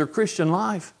great in their Christian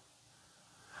life.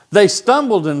 They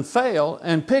stumbled and fell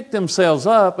and picked themselves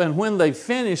up, and when they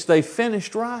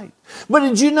finished right. But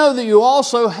did you know that you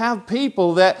also have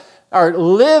people that are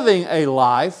living a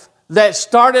life that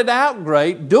started out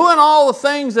great, doing all the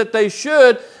things that they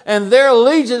should, and their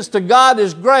allegiance to God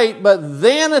is great, but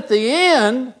then at the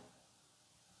end,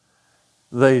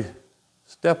 they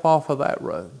step off of that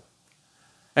road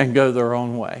and go their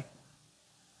own way.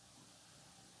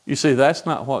 You see, that's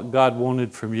not what God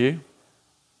wanted from you.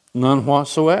 None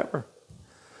whatsoever.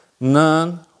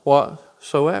 None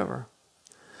whatsoever.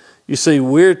 You see,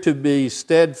 we're to be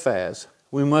steadfast.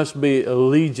 We must be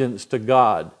allegiance to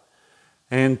God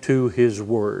and to His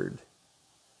Word.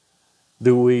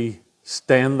 Do we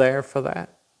stand there for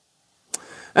that?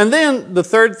 And then the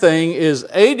third thing is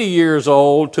 80 years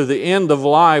old to the end of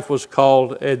life was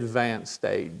called advanced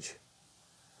stage.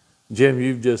 Jim,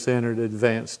 you've just entered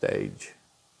advanced stage.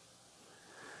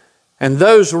 And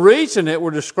those reaching it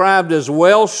were described as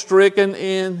well stricken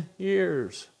in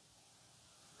years.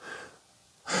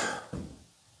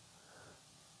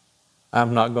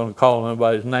 I'm not going to call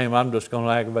anybody's name. I'm just going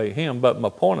to aggravate him. But my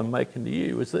point I'm making to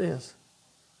you is this.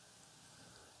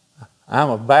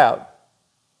 I'm about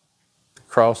to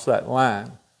cross that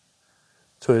line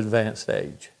to advanced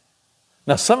age.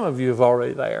 Now, some of you are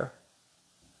already there.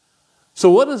 So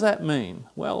what does that mean?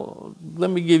 Well, let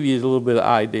me give you a little bit of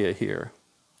idea here.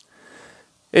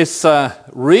 It's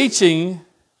reaching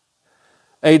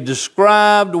a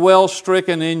described well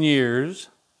stricken in years.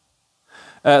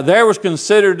 There was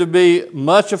considered to be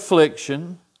much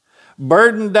affliction,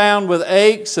 burdened down with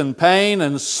aches and pain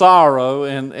and sorrow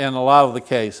in a lot of the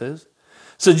cases.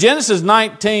 So Genesis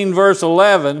 19 verse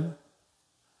 11,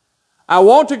 I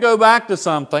want to go back to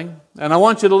something, and I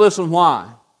want you to listen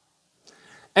why.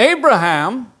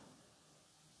 Abraham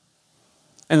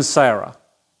and Sarah.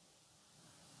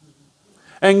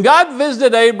 And God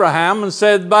visited Abraham and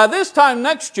said, by this time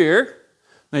next year,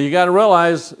 now you got to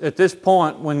realize at this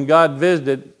point when God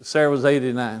visited, Sarah was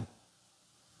 89.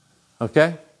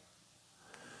 Okay?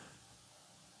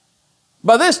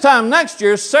 By this time next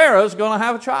year, Sarah's going to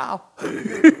have a child.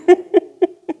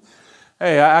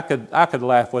 Hey, I could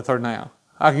laugh with her now.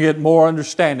 I can get more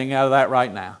understanding out of that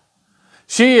right now.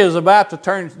 She is about to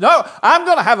turn, no, I'm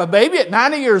going to have a baby at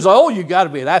 90 years old. You got to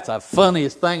be, that's the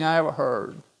funniest thing I ever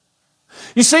heard.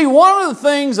 You see, one of the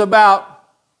things about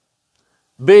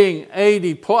being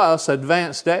 80 plus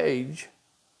advanced age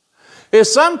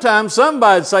is sometimes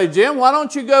somebody'd say, Jim, why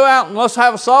don't you go out and let's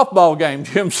have a softball game?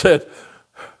 Jim said,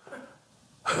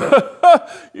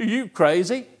 you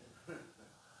crazy?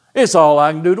 It's all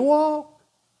I can do to walk.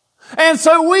 And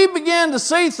so we began to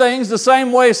see things the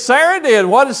same way Sarah did.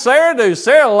 What did Sarah do?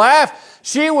 Sarah laughed.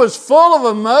 She was full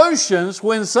of emotions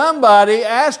when somebody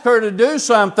asked her to do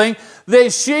something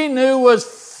that she knew was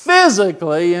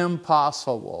physically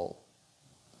impossible.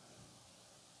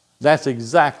 That's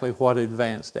exactly what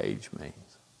advanced age means.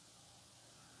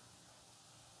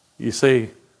 You see,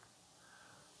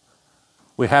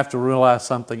 we have to realize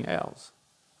something else.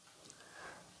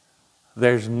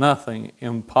 There's nothing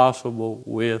impossible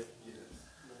with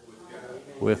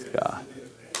God.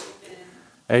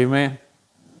 Amen?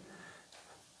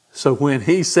 So when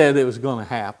he said it was going to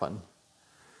happen,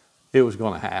 it was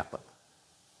going to happen.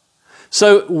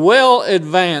 So well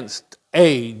advanced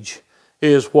age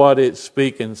is what it's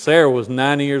speaking. Sarah was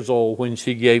 90 years old when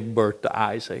she gave birth to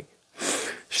Isaac.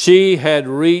 She had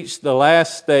reached the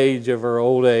last stage of her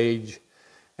old age,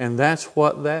 and that's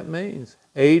what that means.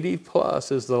 80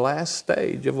 plus is the last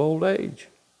stage of old age.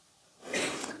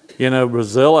 You know,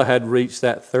 Barzillai had reached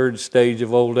that third stage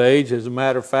of old age. As a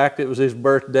matter of fact, it was his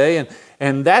birthday,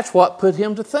 and that's what put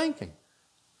him to thinking.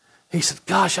 He said,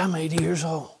 gosh, I'm 80 years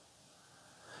old.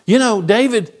 You know,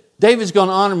 David's going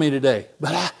to honor me today.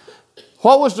 But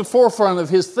what was the forefront of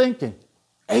his thinking?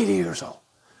 80 years old.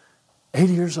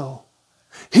 80 years old.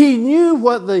 He knew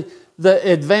what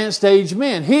the advanced age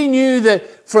meant. He knew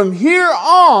that from here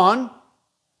on,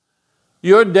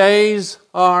 your days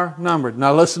are numbered.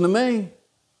 Now listen to me.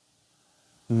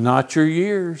 Not your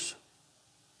years.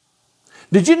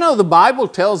 Did you know the Bible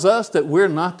tells us that we're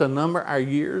not to number our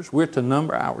years? We're to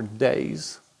number our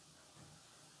days.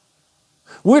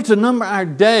 We're to number our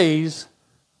days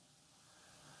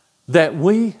that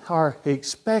we are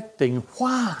expecting.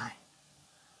 Why?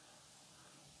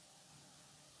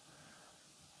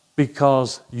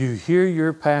 Because you hear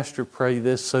your pastor pray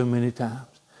this so many times.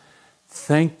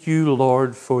 Thank you,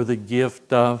 Lord, for the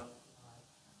gift of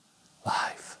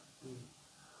life.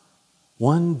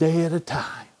 One day at a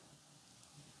time.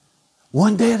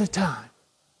 One day at a time.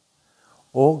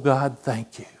 Oh God,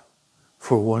 thank you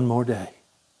for one more day.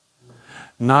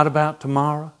 Not about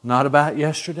tomorrow, not about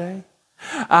yesterday.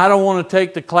 I don't want to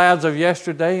take the clouds of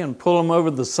yesterday and pull them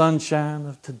over the sunshine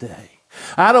of today.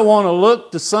 I don't want to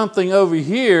look to something over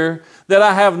here that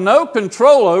I have no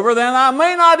control over, that I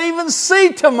may not even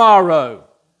see tomorrow.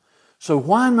 So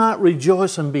why not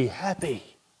rejoice and be happy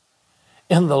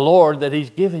in the Lord that He's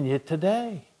given you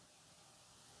today?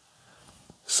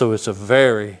 So it's a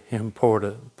very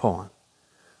important point.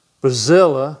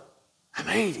 Barzillai, I'm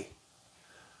 80.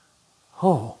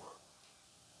 Oh,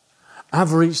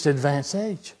 I've reached advanced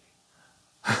age.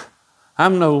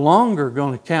 I'm no longer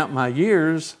going to count my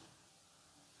years.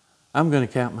 I'm going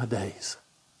to count my days.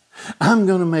 I'm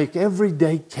going to make every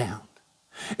day count.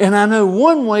 And I know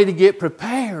one way to get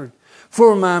prepared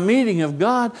for my meeting of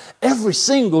God, every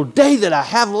single day that I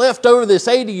have left over this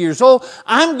 80 years old,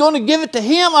 I'm going to give it to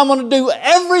Him. I'm going to do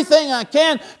everything I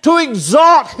can to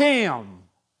exalt Him.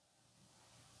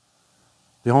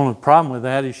 The only problem with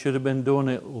that, He should have been doing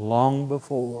it long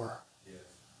before.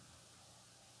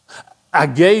 I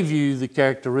gave you the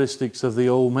characteristics of the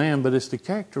old man, but it's the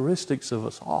characteristics of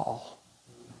us all.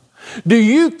 Do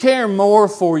you care more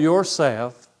for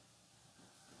yourself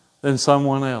than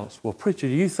someone else? Well, preacher,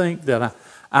 do you think that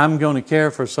I'm going to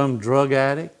care for some drug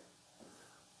addict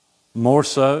more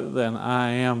so than I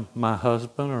am my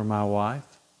husband or my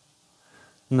wife?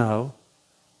 No.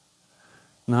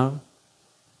 No.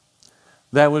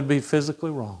 That would be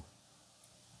physically wrong.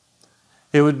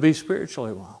 It would be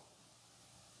spiritually wrong.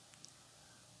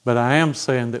 But I am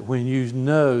saying that when you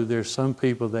know there's some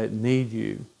people that need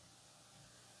you,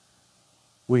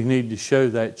 we need to show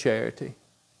that charity,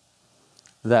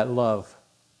 that love,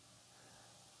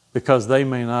 because they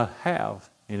may not have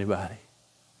anybody.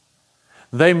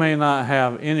 They may not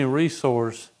have any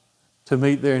resource to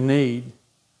meet their need.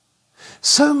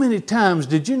 So many times,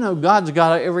 did you know God's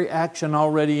got every action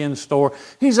already in store?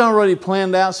 He's already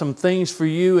planned out some things for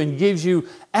you and gives you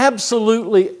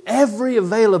absolutely every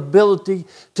availability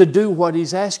to do what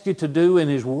He's asked you to do in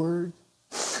His Word.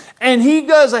 And He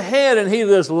goes ahead and He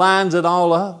just lines it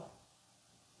all up.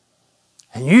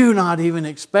 And you're not even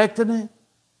expecting it.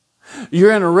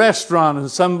 You're in a restaurant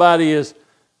and somebody has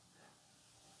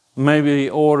maybe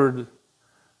ordered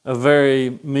a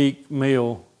very meek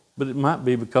meal, but it might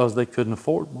be because they couldn't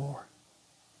afford more.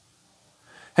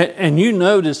 And you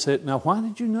notice it. Now, why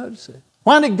did you notice it?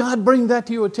 Why did God bring that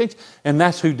to your attention? And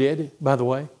that's who did it, by the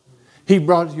way. He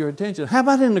brought it to your attention. How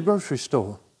about in the grocery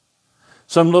store?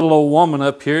 Some little old woman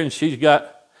up here, and she's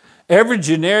got every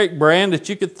generic brand that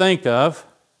you could think of,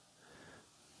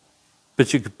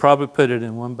 but you could probably put it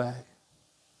in one bag.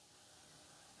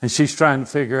 And she's trying to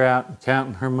figure out and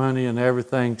counting her money and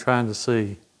everything, trying to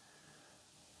see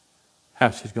how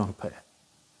she's going to pay it.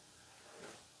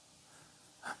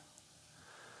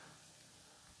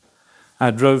 I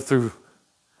drove through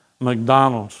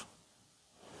McDonald's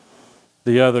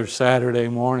the other Saturday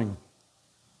morning.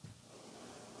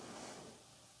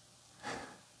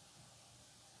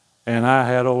 And I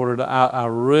had ordered, I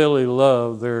really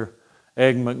love their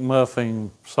Egg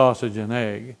McMuffin sausage and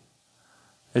egg.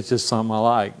 It's just something I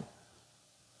like.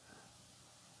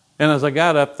 And as I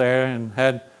got up there and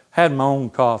had my own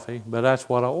coffee, but that's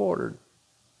what I ordered.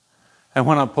 And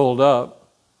when I pulled up,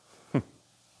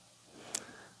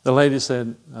 the lady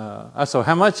said, I said,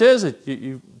 how much is it?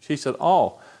 She said,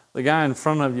 oh, the guy in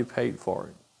front of you paid for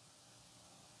it.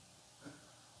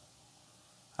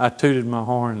 I tooted my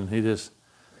horn and he just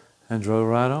drove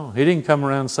right on. He didn't come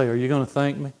around and say, are you going to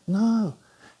thank me? No.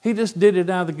 He just did it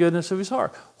out of the goodness of his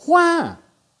heart. Why?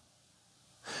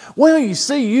 Well, you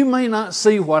see, you may not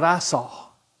see what I saw.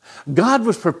 God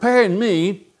was preparing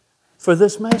me for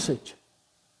this message.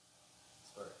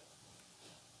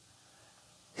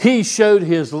 He showed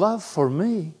His love for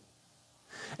me,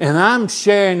 and I'm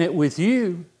sharing it with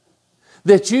you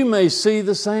that you may see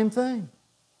the same thing.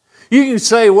 You can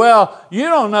say, well, you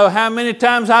don't know how many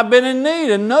times I've been in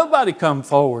need and nobody come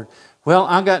forward. Well,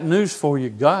 I got news for you.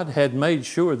 God had made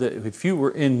sure that if you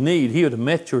were in need, He would have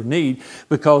met your need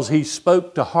because He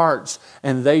spoke to hearts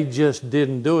and they just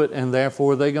didn't do it, and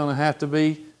therefore they're going to have to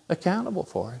be accountable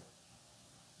for it.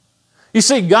 You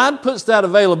see, God puts that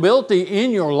availability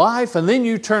in your life, and then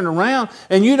you turn around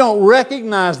and you don't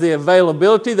recognize the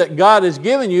availability that God has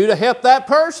given you to help that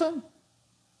person.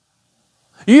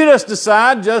 You just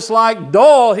decide, just like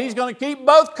Doyle, he's going to keep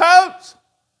both coats.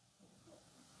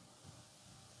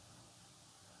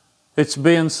 It's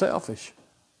being selfish.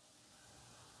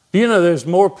 You know, there's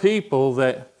more people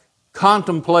that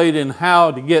contemplate in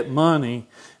how to get money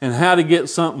and how to get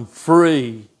something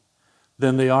free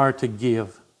than they are to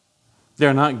give.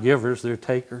 They're not givers, they're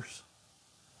takers.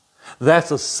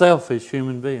 That's a selfish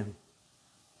human being.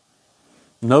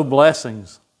 No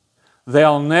blessings.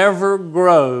 They'll never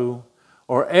grow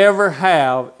or ever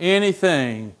have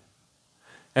anything.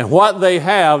 And what they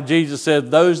have, Jesus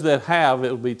said, those that have, it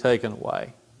will be taken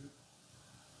away.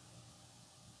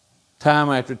 Time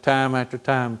after time after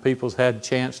time, people's had a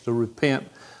chance to repent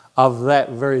of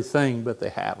that very thing, but they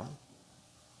haven't.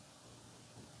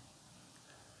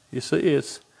 You see,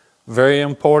 it's very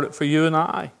important for you and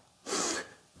I.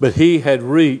 But he had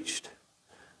reached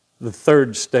the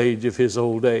third stage of his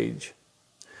old age.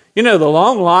 You know, the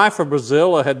long life of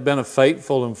Barzillai had been a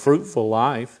faithful and fruitful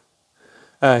life.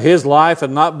 His life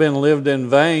had not been lived in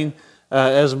vain.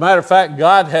 As a matter of fact,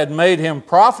 God had made him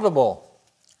profitable.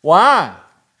 Why?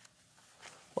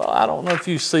 Well, I don't know if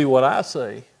you see what I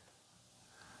see.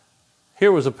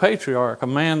 Here was a patriarch, a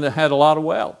man that had a lot of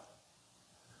wealth.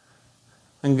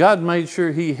 And God made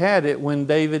sure he had it when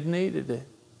David needed it.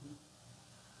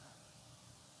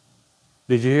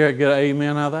 Did you hear it get an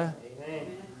amen out of that?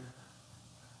 Amen.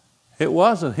 It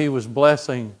wasn't he was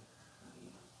blessing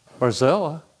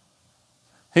Barzillai.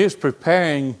 He was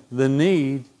preparing the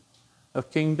need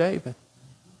of King David.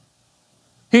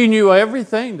 He knew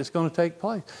everything that's going to take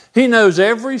place. He knows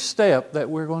every step that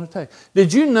we're going to take.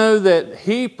 Did you know that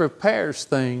he prepares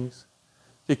things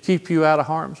to keep you out of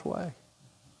harm's way?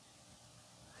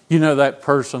 You know that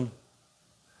person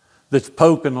that's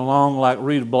poking along like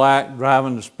Rita Black,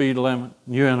 driving the speed limit,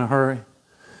 and you're in a hurry.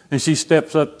 And she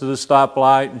steps up to the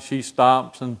stoplight and she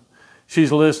stops and she's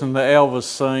listening to Elvis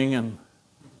sing and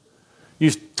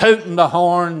you're tooting the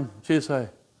horn. She'll say,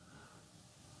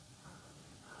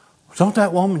 don't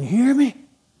that woman hear me?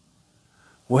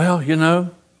 Well, you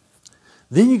know,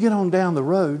 then you get on down the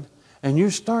road and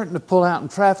you're starting to pull out in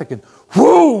traffic and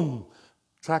whoom,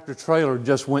 tractor trailer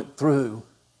just went through,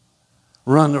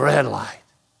 run the red light.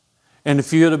 And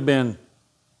if you'd have been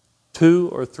 2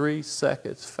 or 3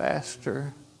 seconds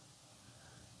faster,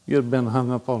 you'd have been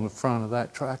hung up on the front of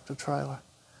that tractor trailer.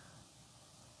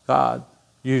 God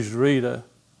used Rita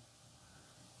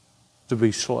to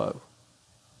be slow.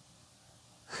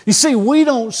 You see, we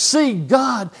don't see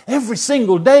God every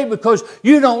single day because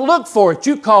you don't look for it.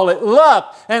 You call it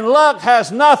luck, and luck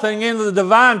has nothing in the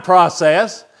divine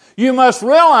process. You must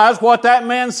realize what that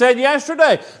man said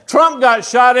yesterday. Trump got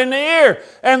shot in the ear,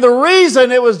 and the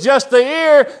reason it was just the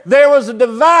ear, there was a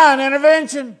divine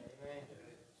intervention.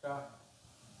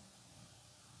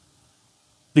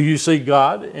 Do you see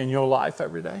God in your life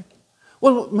every day?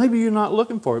 Well, maybe you're not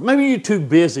looking for it. Maybe you're too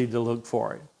busy to look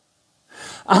for it.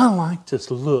 I like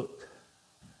to look.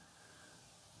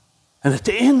 And at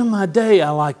the end of my day,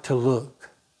 I like to look.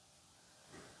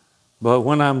 But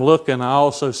when I'm looking, I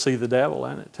also see the devil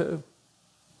in it too.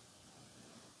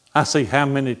 I see how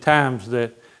many times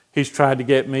that he's tried to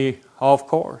get me off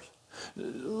course.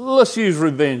 Let's use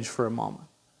revenge for a moment.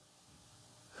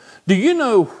 Do you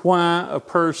know why a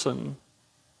person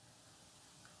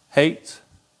hates?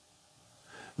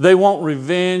 They want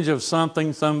revenge of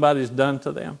something somebody's done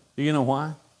to them. Do you know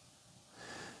why?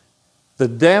 The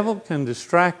devil can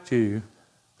distract you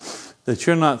that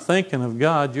you're not thinking of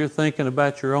God, you're thinking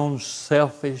about your own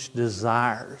selfish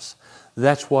desires.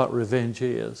 That's what revenge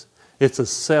is. It's a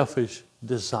selfish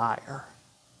desire.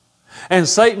 And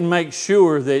Satan makes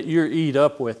sure that you're eat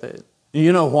up with it.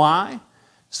 You know why?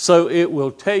 So it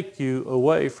will take you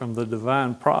away from the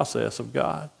divine process of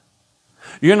God.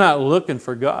 You're not looking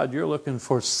for God, you're looking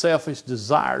for selfish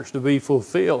desires to be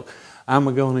fulfilled.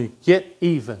 I'm going to get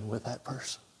even with that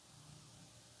person.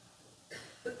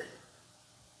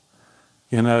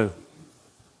 You know,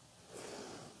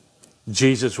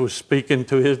 Jesus was speaking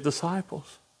to his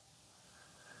disciples.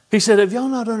 He said, have y'all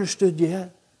not understood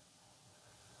yet?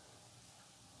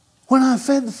 When I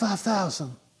fed the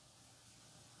 5,000,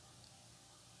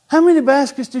 how many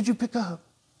baskets did you pick up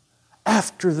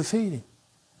after the feeding?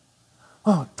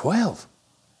 Oh, 12.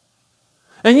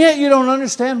 And yet you don't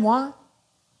understand why?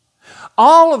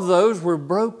 All of those were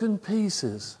broken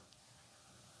pieces.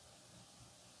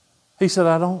 He said,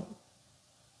 I don't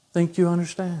think you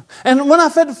understand. And when I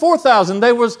fed the 4,000,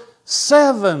 there was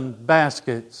 7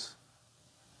 baskets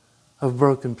of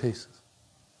broken pieces.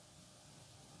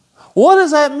 What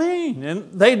does that mean?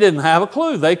 And they didn't have a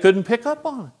clue. They couldn't pick up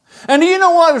on it. And do you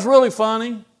know what was really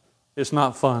funny? It's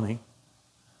not funny.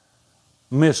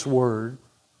 Misword.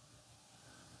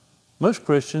 Most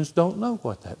Christians don't know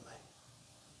what that means.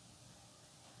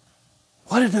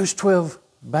 What did those 12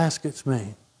 baskets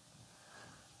mean?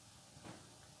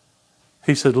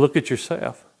 He said, look at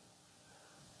yourself.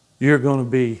 You're going to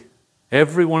be,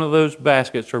 every one of those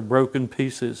baskets are broken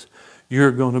pieces.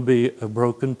 You're going to be a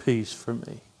broken piece for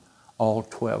me. All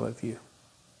 12 of you.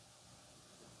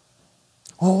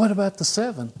 Well, what about the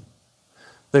 7?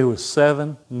 There were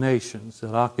 7 nations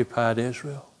that occupied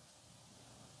Israel.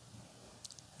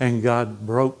 And God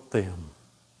broke them.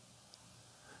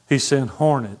 He sent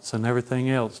hornets and everything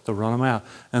else to run them out.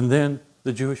 And then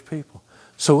the Jewish people.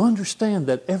 So understand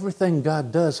that everything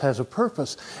God does has a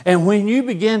purpose. And when you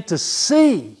begin to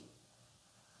see,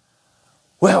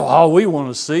 well, all we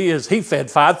want to see is he fed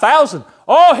 5,000.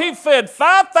 Oh, he fed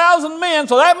 5,000 men,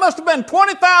 so that must have been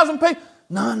 20,000 people.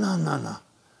 No.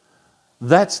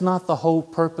 That's not the whole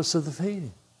purpose of the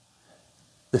feeding.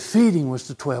 The feeding was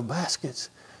the 12 baskets.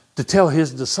 To tell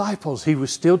his disciples he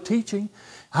was still teaching.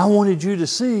 I wanted you to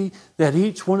see that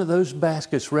each one of those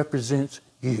baskets represents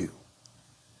you.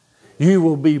 You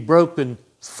will be broken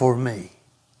for me.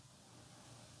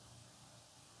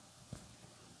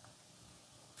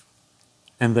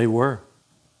 And they were.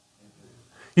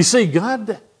 You see,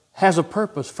 God has a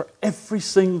purpose for every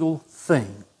single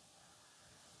thing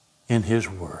in His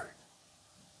Word.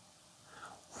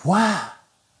 Why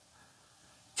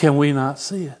can we not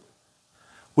see it?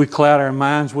 We cloud our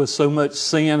minds with so much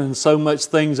sin and so much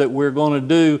things that we're going to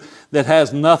do that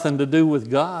has nothing to do with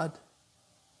God.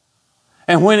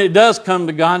 And when it does come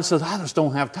to God and says, I just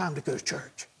don't have time to go to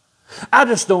church. I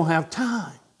just don't have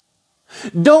time.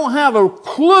 Don't have a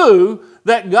clue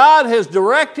that God is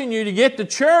directing you to get to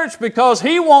church because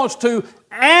He wants to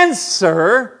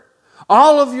answer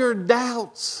all of your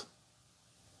doubts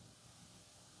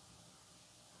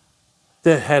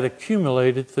that had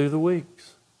accumulated through the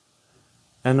weeks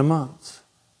and the months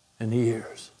and the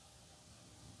years.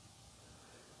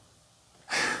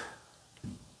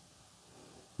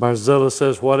 Barzillai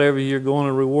says, whatever you're going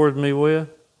to reward me with,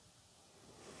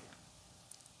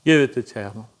 give it to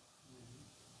Chapel.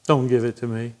 Don't give it to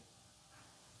me.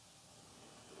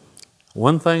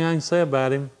 One thing I can say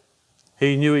about him,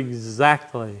 he knew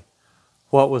exactly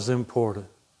what was important,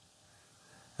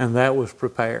 and that was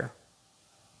prepare.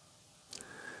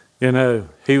 You know,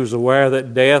 he was aware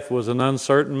that death was an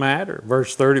uncertain matter.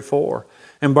 Verse 34.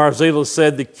 And Barzillai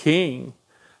said, the king,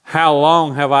 how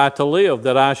long have I to live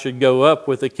that I should go up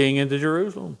with the king into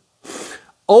Jerusalem?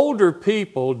 Older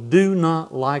people do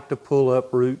not like to pull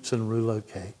up roots and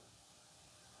relocate.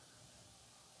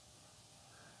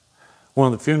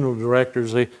 One of the funeral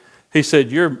directors, he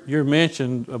said, you're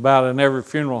mentioned about in every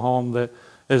funeral home that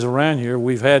is around here.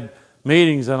 We've had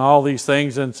meetings and all these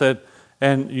things and said,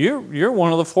 and you're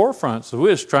one of the forefronts. So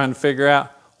we're just trying to figure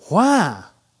out why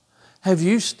have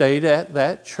you stayed at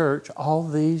that church all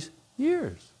these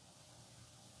years?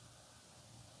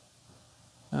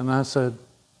 And I said,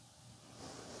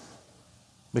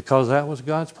 because that was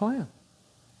God's plan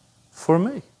for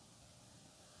me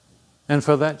and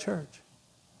for that church.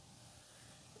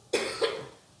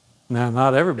 Now,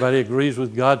 not everybody agrees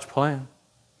with God's plan,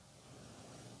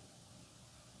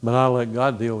 but I'll let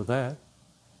God deal with that.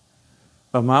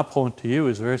 But my point to you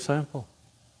is very simple.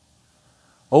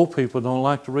 Old people don't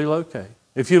like to relocate.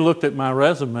 If you looked at my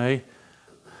resume,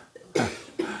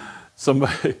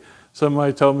 somebody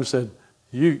told me, said,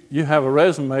 you have a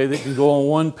resume that can go on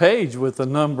one page with the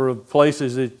number of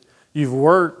places that you've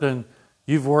worked, and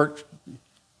you've worked,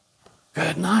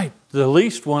 good night. The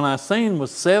least one I seen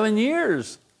was 7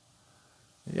 years.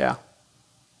 Yeah.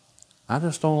 I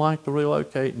just don't like to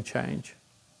relocate and change.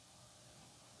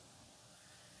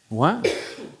 Why?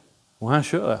 Why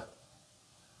should I?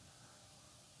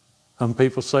 Some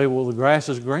people say, well, the grass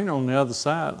is greener on the other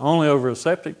side, only over a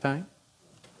septic tank.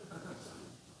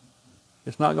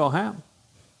 It's not going to happen.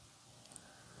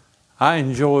 I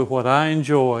enjoy what I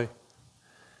enjoy,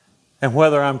 and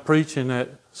whether I'm preaching at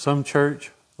some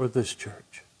church or this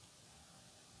church,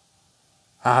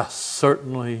 I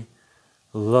certainly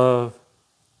love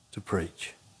to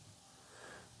preach.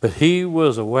 But he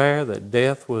was aware that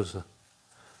death was an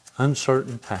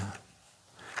uncertain time.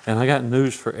 And I got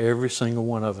news for every single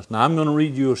one of us. Now, I'm going to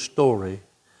read you a story,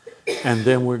 and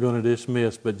then we're going to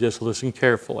dismiss, but just listen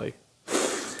carefully.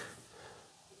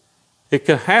 It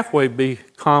could halfway be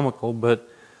comical, but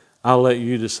I'll let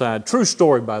you decide. True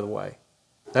story, by the way.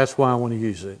 That's why I want to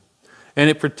use it. And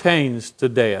it pertains to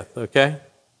death, okay?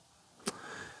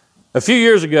 A few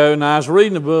years ago, I was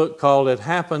reading a book called It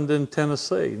Happened in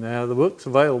Tennessee. Now, the book's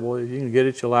available. You can get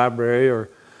it at your library or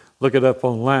look it up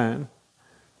online.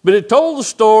 But it told the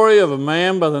story of a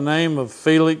man by the name of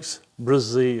Felix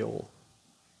Barzillai.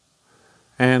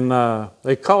 And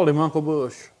they called him Uncle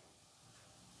Bush.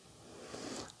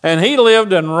 And he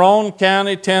lived in Roane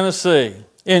County, Tennessee.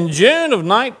 In June of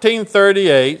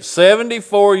 1938,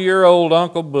 74-year-old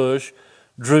Uncle Bush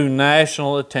drew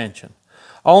national attention.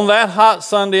 On that hot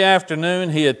Sunday afternoon,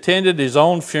 he attended his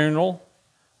own funeral.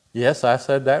 Yes, I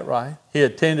said that right. He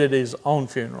attended his own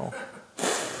funeral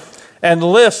and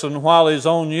listened while his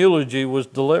own eulogy was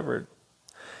delivered.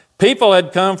 People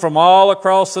had come from all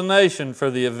across the nation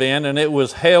for the event, and it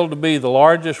was held to be the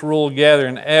largest rural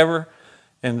gathering ever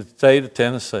in the state of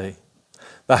Tennessee.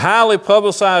 The highly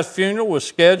publicized funeral was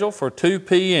scheduled for 2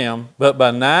 p.m., but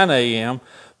by 9 a.m.,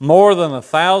 more than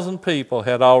 1,000 people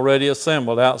had already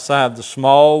assembled outside the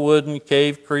small wooden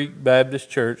Cave Creek Baptist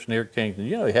Church near Kington.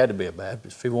 You know, he had to be a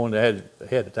Baptist if he wanted to have it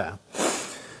ahead of time.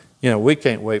 You know, we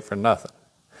can't wait for nothing.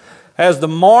 As the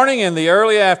morning and the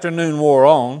early afternoon wore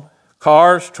on,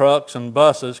 cars, trucks, and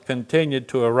buses continued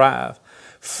to arrive,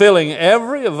 filling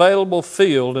every available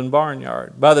field and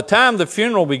barnyard. By the time the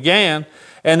funeral began,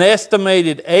 an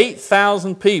estimated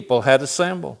 8,000 people had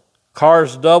assembled.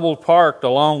 Cars double parked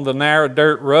along the narrow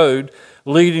dirt road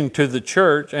leading to the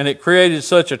church, and it created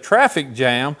such a traffic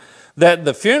jam that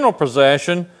the funeral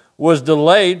procession was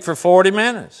delayed for 40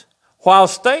 minutes. While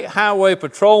state highway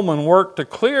patrolmen worked to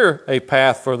clear a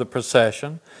path for the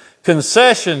procession,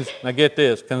 concession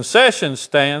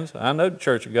stands, I know the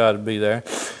Church of God would be there,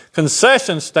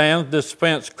 concession stands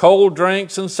dispensed cold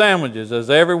drinks and sandwiches as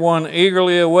everyone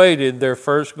eagerly awaited their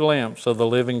first glimpse of the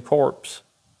living corpse.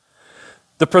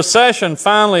 The procession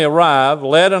finally arrived,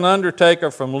 led an undertaker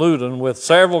from Loudon with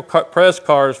several press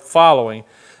cars following.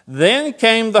 Then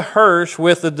came the hearse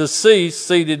with the deceased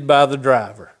seated by the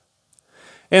driver.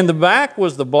 In the back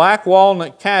was the black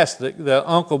walnut casket that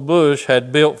Uncle Bush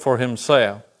had built for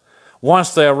himself.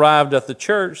 Once they arrived at the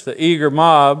church, the eager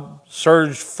mob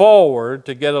surged forward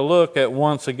to get a look at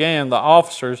once again the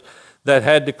officers that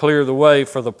had to clear the way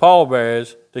for the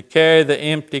pallbearers to carry the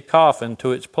empty coffin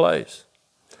to its place.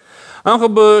 Uncle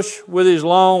Bush, with his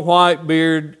long white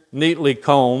beard neatly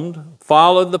combed,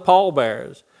 followed the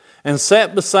pallbearers and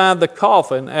sat beside the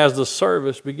coffin as the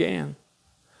service began.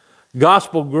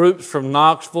 Gospel groups from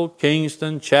Knoxville,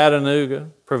 Kingston, Chattanooga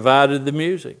provided the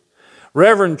music.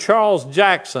 Reverend Charles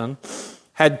Jackson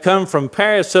had come from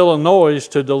Paris, Illinois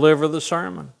to deliver the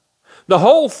sermon. The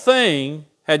whole thing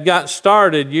had got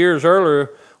started years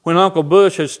earlier when Uncle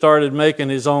Bush had started making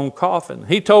his own coffin.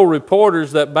 He told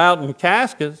reporters that Boughton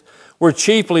caskets were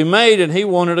cheaply made and he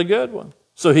wanted a good one.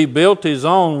 So he built his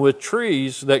own with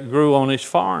trees that grew on his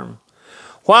farm.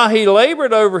 While he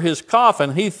labored over his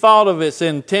coffin, he thought of its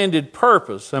intended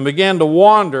purpose and began to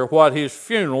wonder what his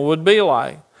funeral would be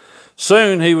like.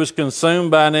 Soon he was consumed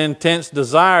by an intense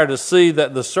desire to see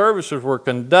that the services were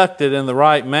conducted in the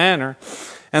right manner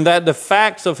and that the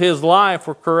facts of his life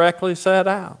were correctly set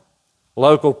out.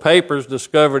 Local papers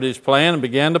discovered his plan and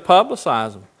began to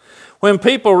publicize him. When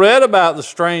people read about the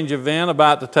strange event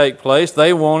about to take place,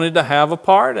 they wanted to have a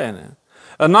part in it.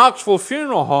 A Knoxville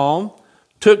funeral home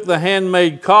took the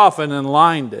handmade coffin and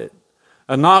lined it.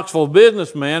 A Knoxville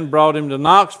businessman brought him to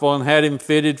Knoxville and had him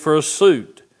fitted for a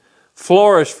suit.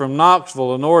 Florists from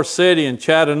Knoxville, North City, and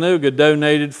Chattanooga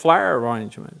donated flower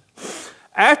arrangements.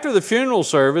 After the funeral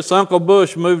service, Uncle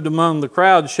Bush moved among the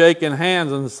crowd, shaking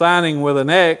hands and signing with an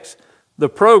X the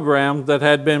program that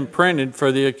had been printed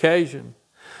for the occasion.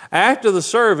 After the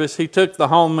service, he took the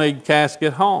homemade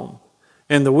casket home.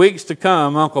 In the weeks to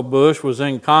come, Uncle Bush was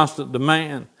in constant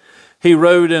demand. He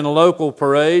rode in local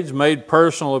parades, made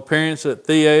personal appearances at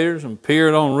theaters, and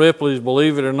appeared on Ripley's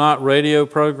Believe It or Not radio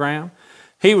program.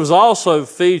 He was also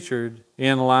featured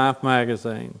in Life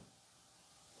magazine.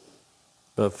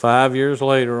 But 5 years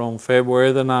later, on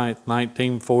February the 9th,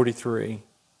 1943,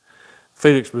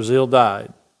 Felix Barzillai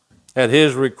died. At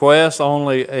his request,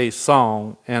 only a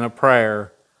song and a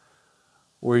prayer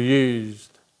were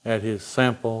used at his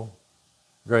simple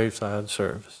graveside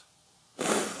service.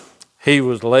 He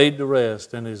was laid to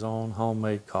rest in his own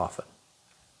homemade coffin.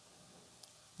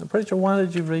 Now, preacher, why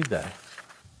did you read that?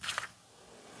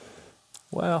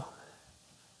 Well,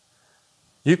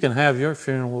 you can have your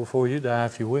funeral before you die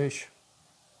if you wish.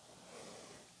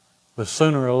 But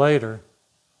sooner or later,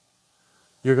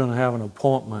 you're going to have an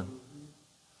appointment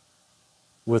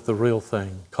with the real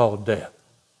thing called death.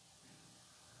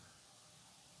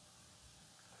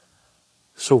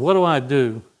 So what do I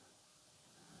do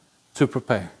to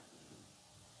prepare?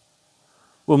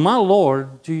 Well, my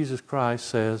Lord Jesus Christ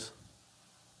says,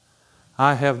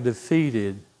 I have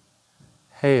defeated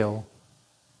hell,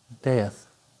 death,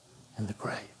 and the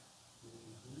grave.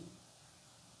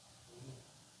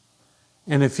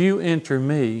 And if you enter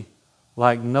me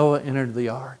like Noah entered the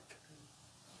ark,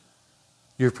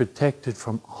 you're protected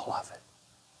from all of it.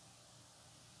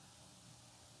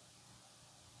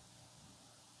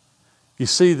 You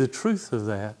see, the truth of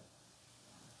that,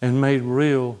 and made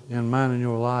real in mine and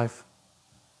your life,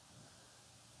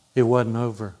 it wasn't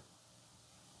over.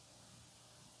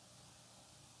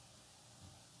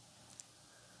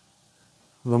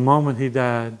 The moment he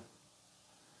died,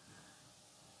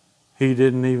 he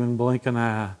didn't even blink an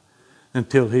eye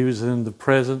until he was in the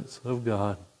presence of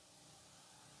God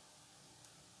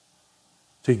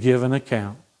to give an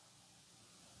account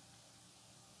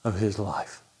of his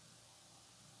life.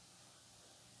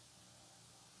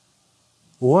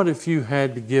 What if you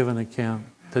had to give an account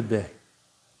today?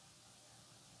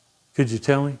 Could you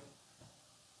tell me?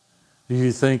 Do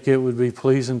you think it would be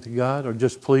pleasing to God or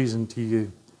just pleasing to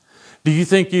you? Do you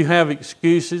think you have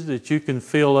excuses that you can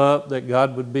fill up that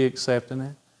God would be accepting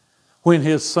it? When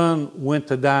His Son went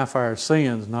to die for our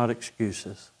sins, not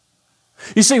excuses.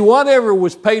 You see, whatever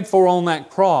was paid for on that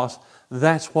cross,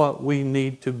 that's what we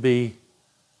need to be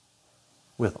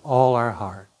with all our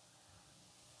heart.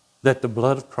 That the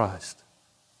blood of Christ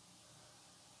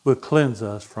will cleanse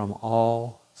us from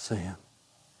all sin.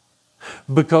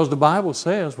 Because the Bible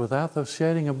says, without the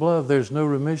shedding of blood, there's no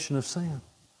remission of sin.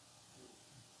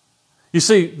 You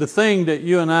see, the thing that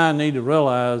you and I need to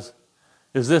realize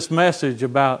is this message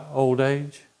about old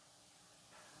age.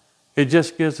 It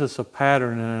just gives us a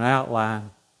pattern and an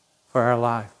outline for our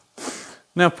life.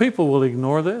 Now, people will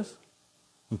ignore this,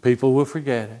 and people will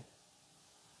forget it.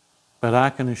 But I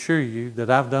can assure you that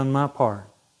I've done my part,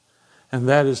 and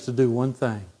that is to do one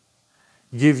thing.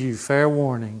 Give you fair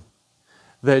warning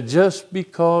that just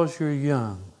because you're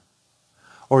young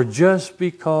or just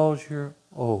because you're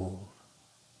old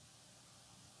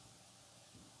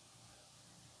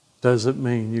doesn't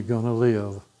mean you're going to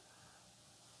live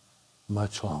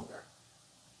much longer.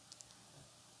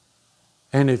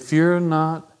 And if you're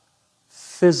not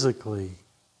physically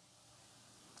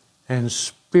and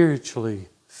spiritually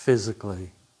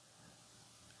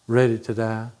ready to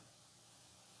die,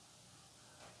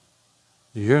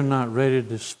 you're not ready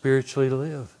to spiritually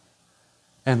live.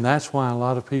 And that's why a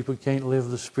lot of people can't live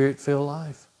the Spirit-filled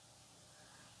life.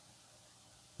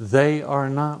 They are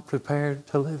not prepared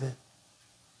to live it.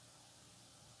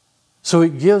 So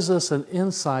it gives us an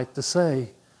insight to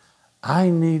say, I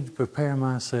need to prepare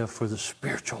myself for the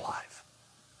spiritual life.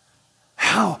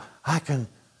 How I can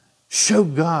show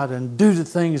God and do the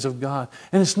things of God.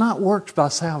 And it's not works by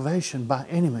salvation by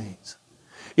any means.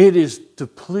 It is to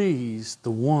please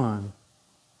the one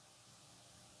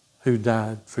who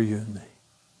died for you and me.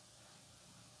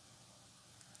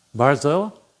 Barzillai?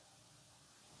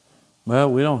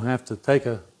 Well, we don't have to take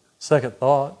a second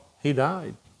thought. He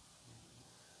died.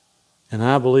 And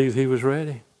I believe he was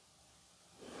ready.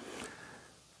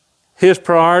 His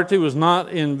priority was not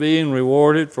in being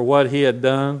rewarded for what he had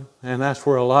done, and that's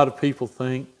where a lot of people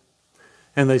think.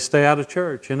 And they stay out of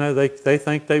church. You know, they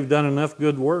think they've done enough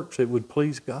good works it would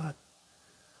please God.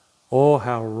 Oh,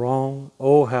 how wrong.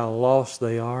 Oh, how lost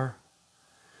they are.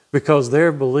 Because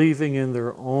they're believing in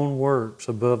their own works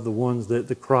above the ones that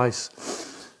the Christ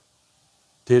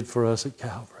did for us at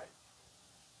Calvary.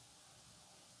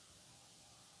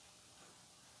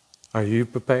 Are you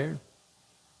prepared?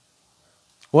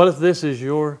 What if this is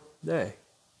your day?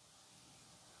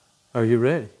 Are you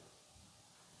ready?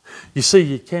 You see,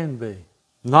 you can be.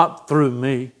 Not through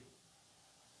me.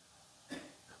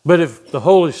 But if the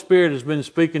Holy Spirit has been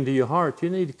speaking to your heart, you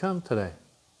need to come today.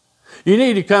 You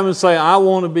need to come and say, I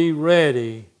want to be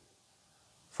ready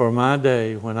for my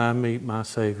day when I meet my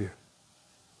Savior.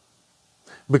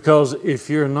 Because if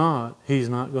you're not, He's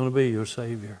not going to be your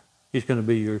Savior. He's going to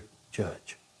be your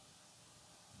judge.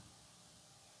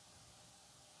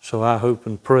 So I hope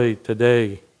and pray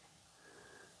today,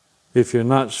 if you're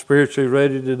not spiritually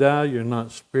ready to die, you're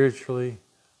not spiritually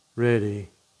ready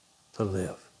to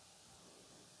live.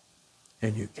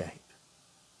 And you can't.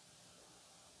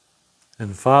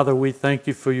 And Father, we thank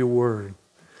you for your word.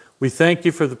 We thank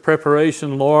you for the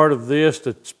preparation, Lord, of this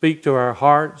to speak to our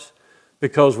hearts,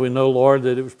 because we know, Lord,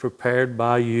 that it was prepared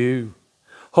by you.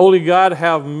 Holy God,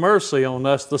 have mercy on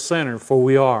us, the sinner, for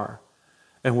we are.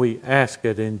 And we ask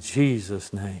it in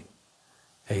Jesus' name.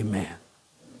 Amen.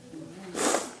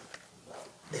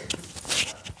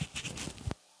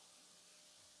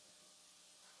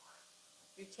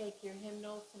 You take your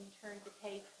hymnals and turn to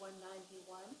page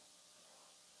 191.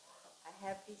 I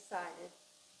have decided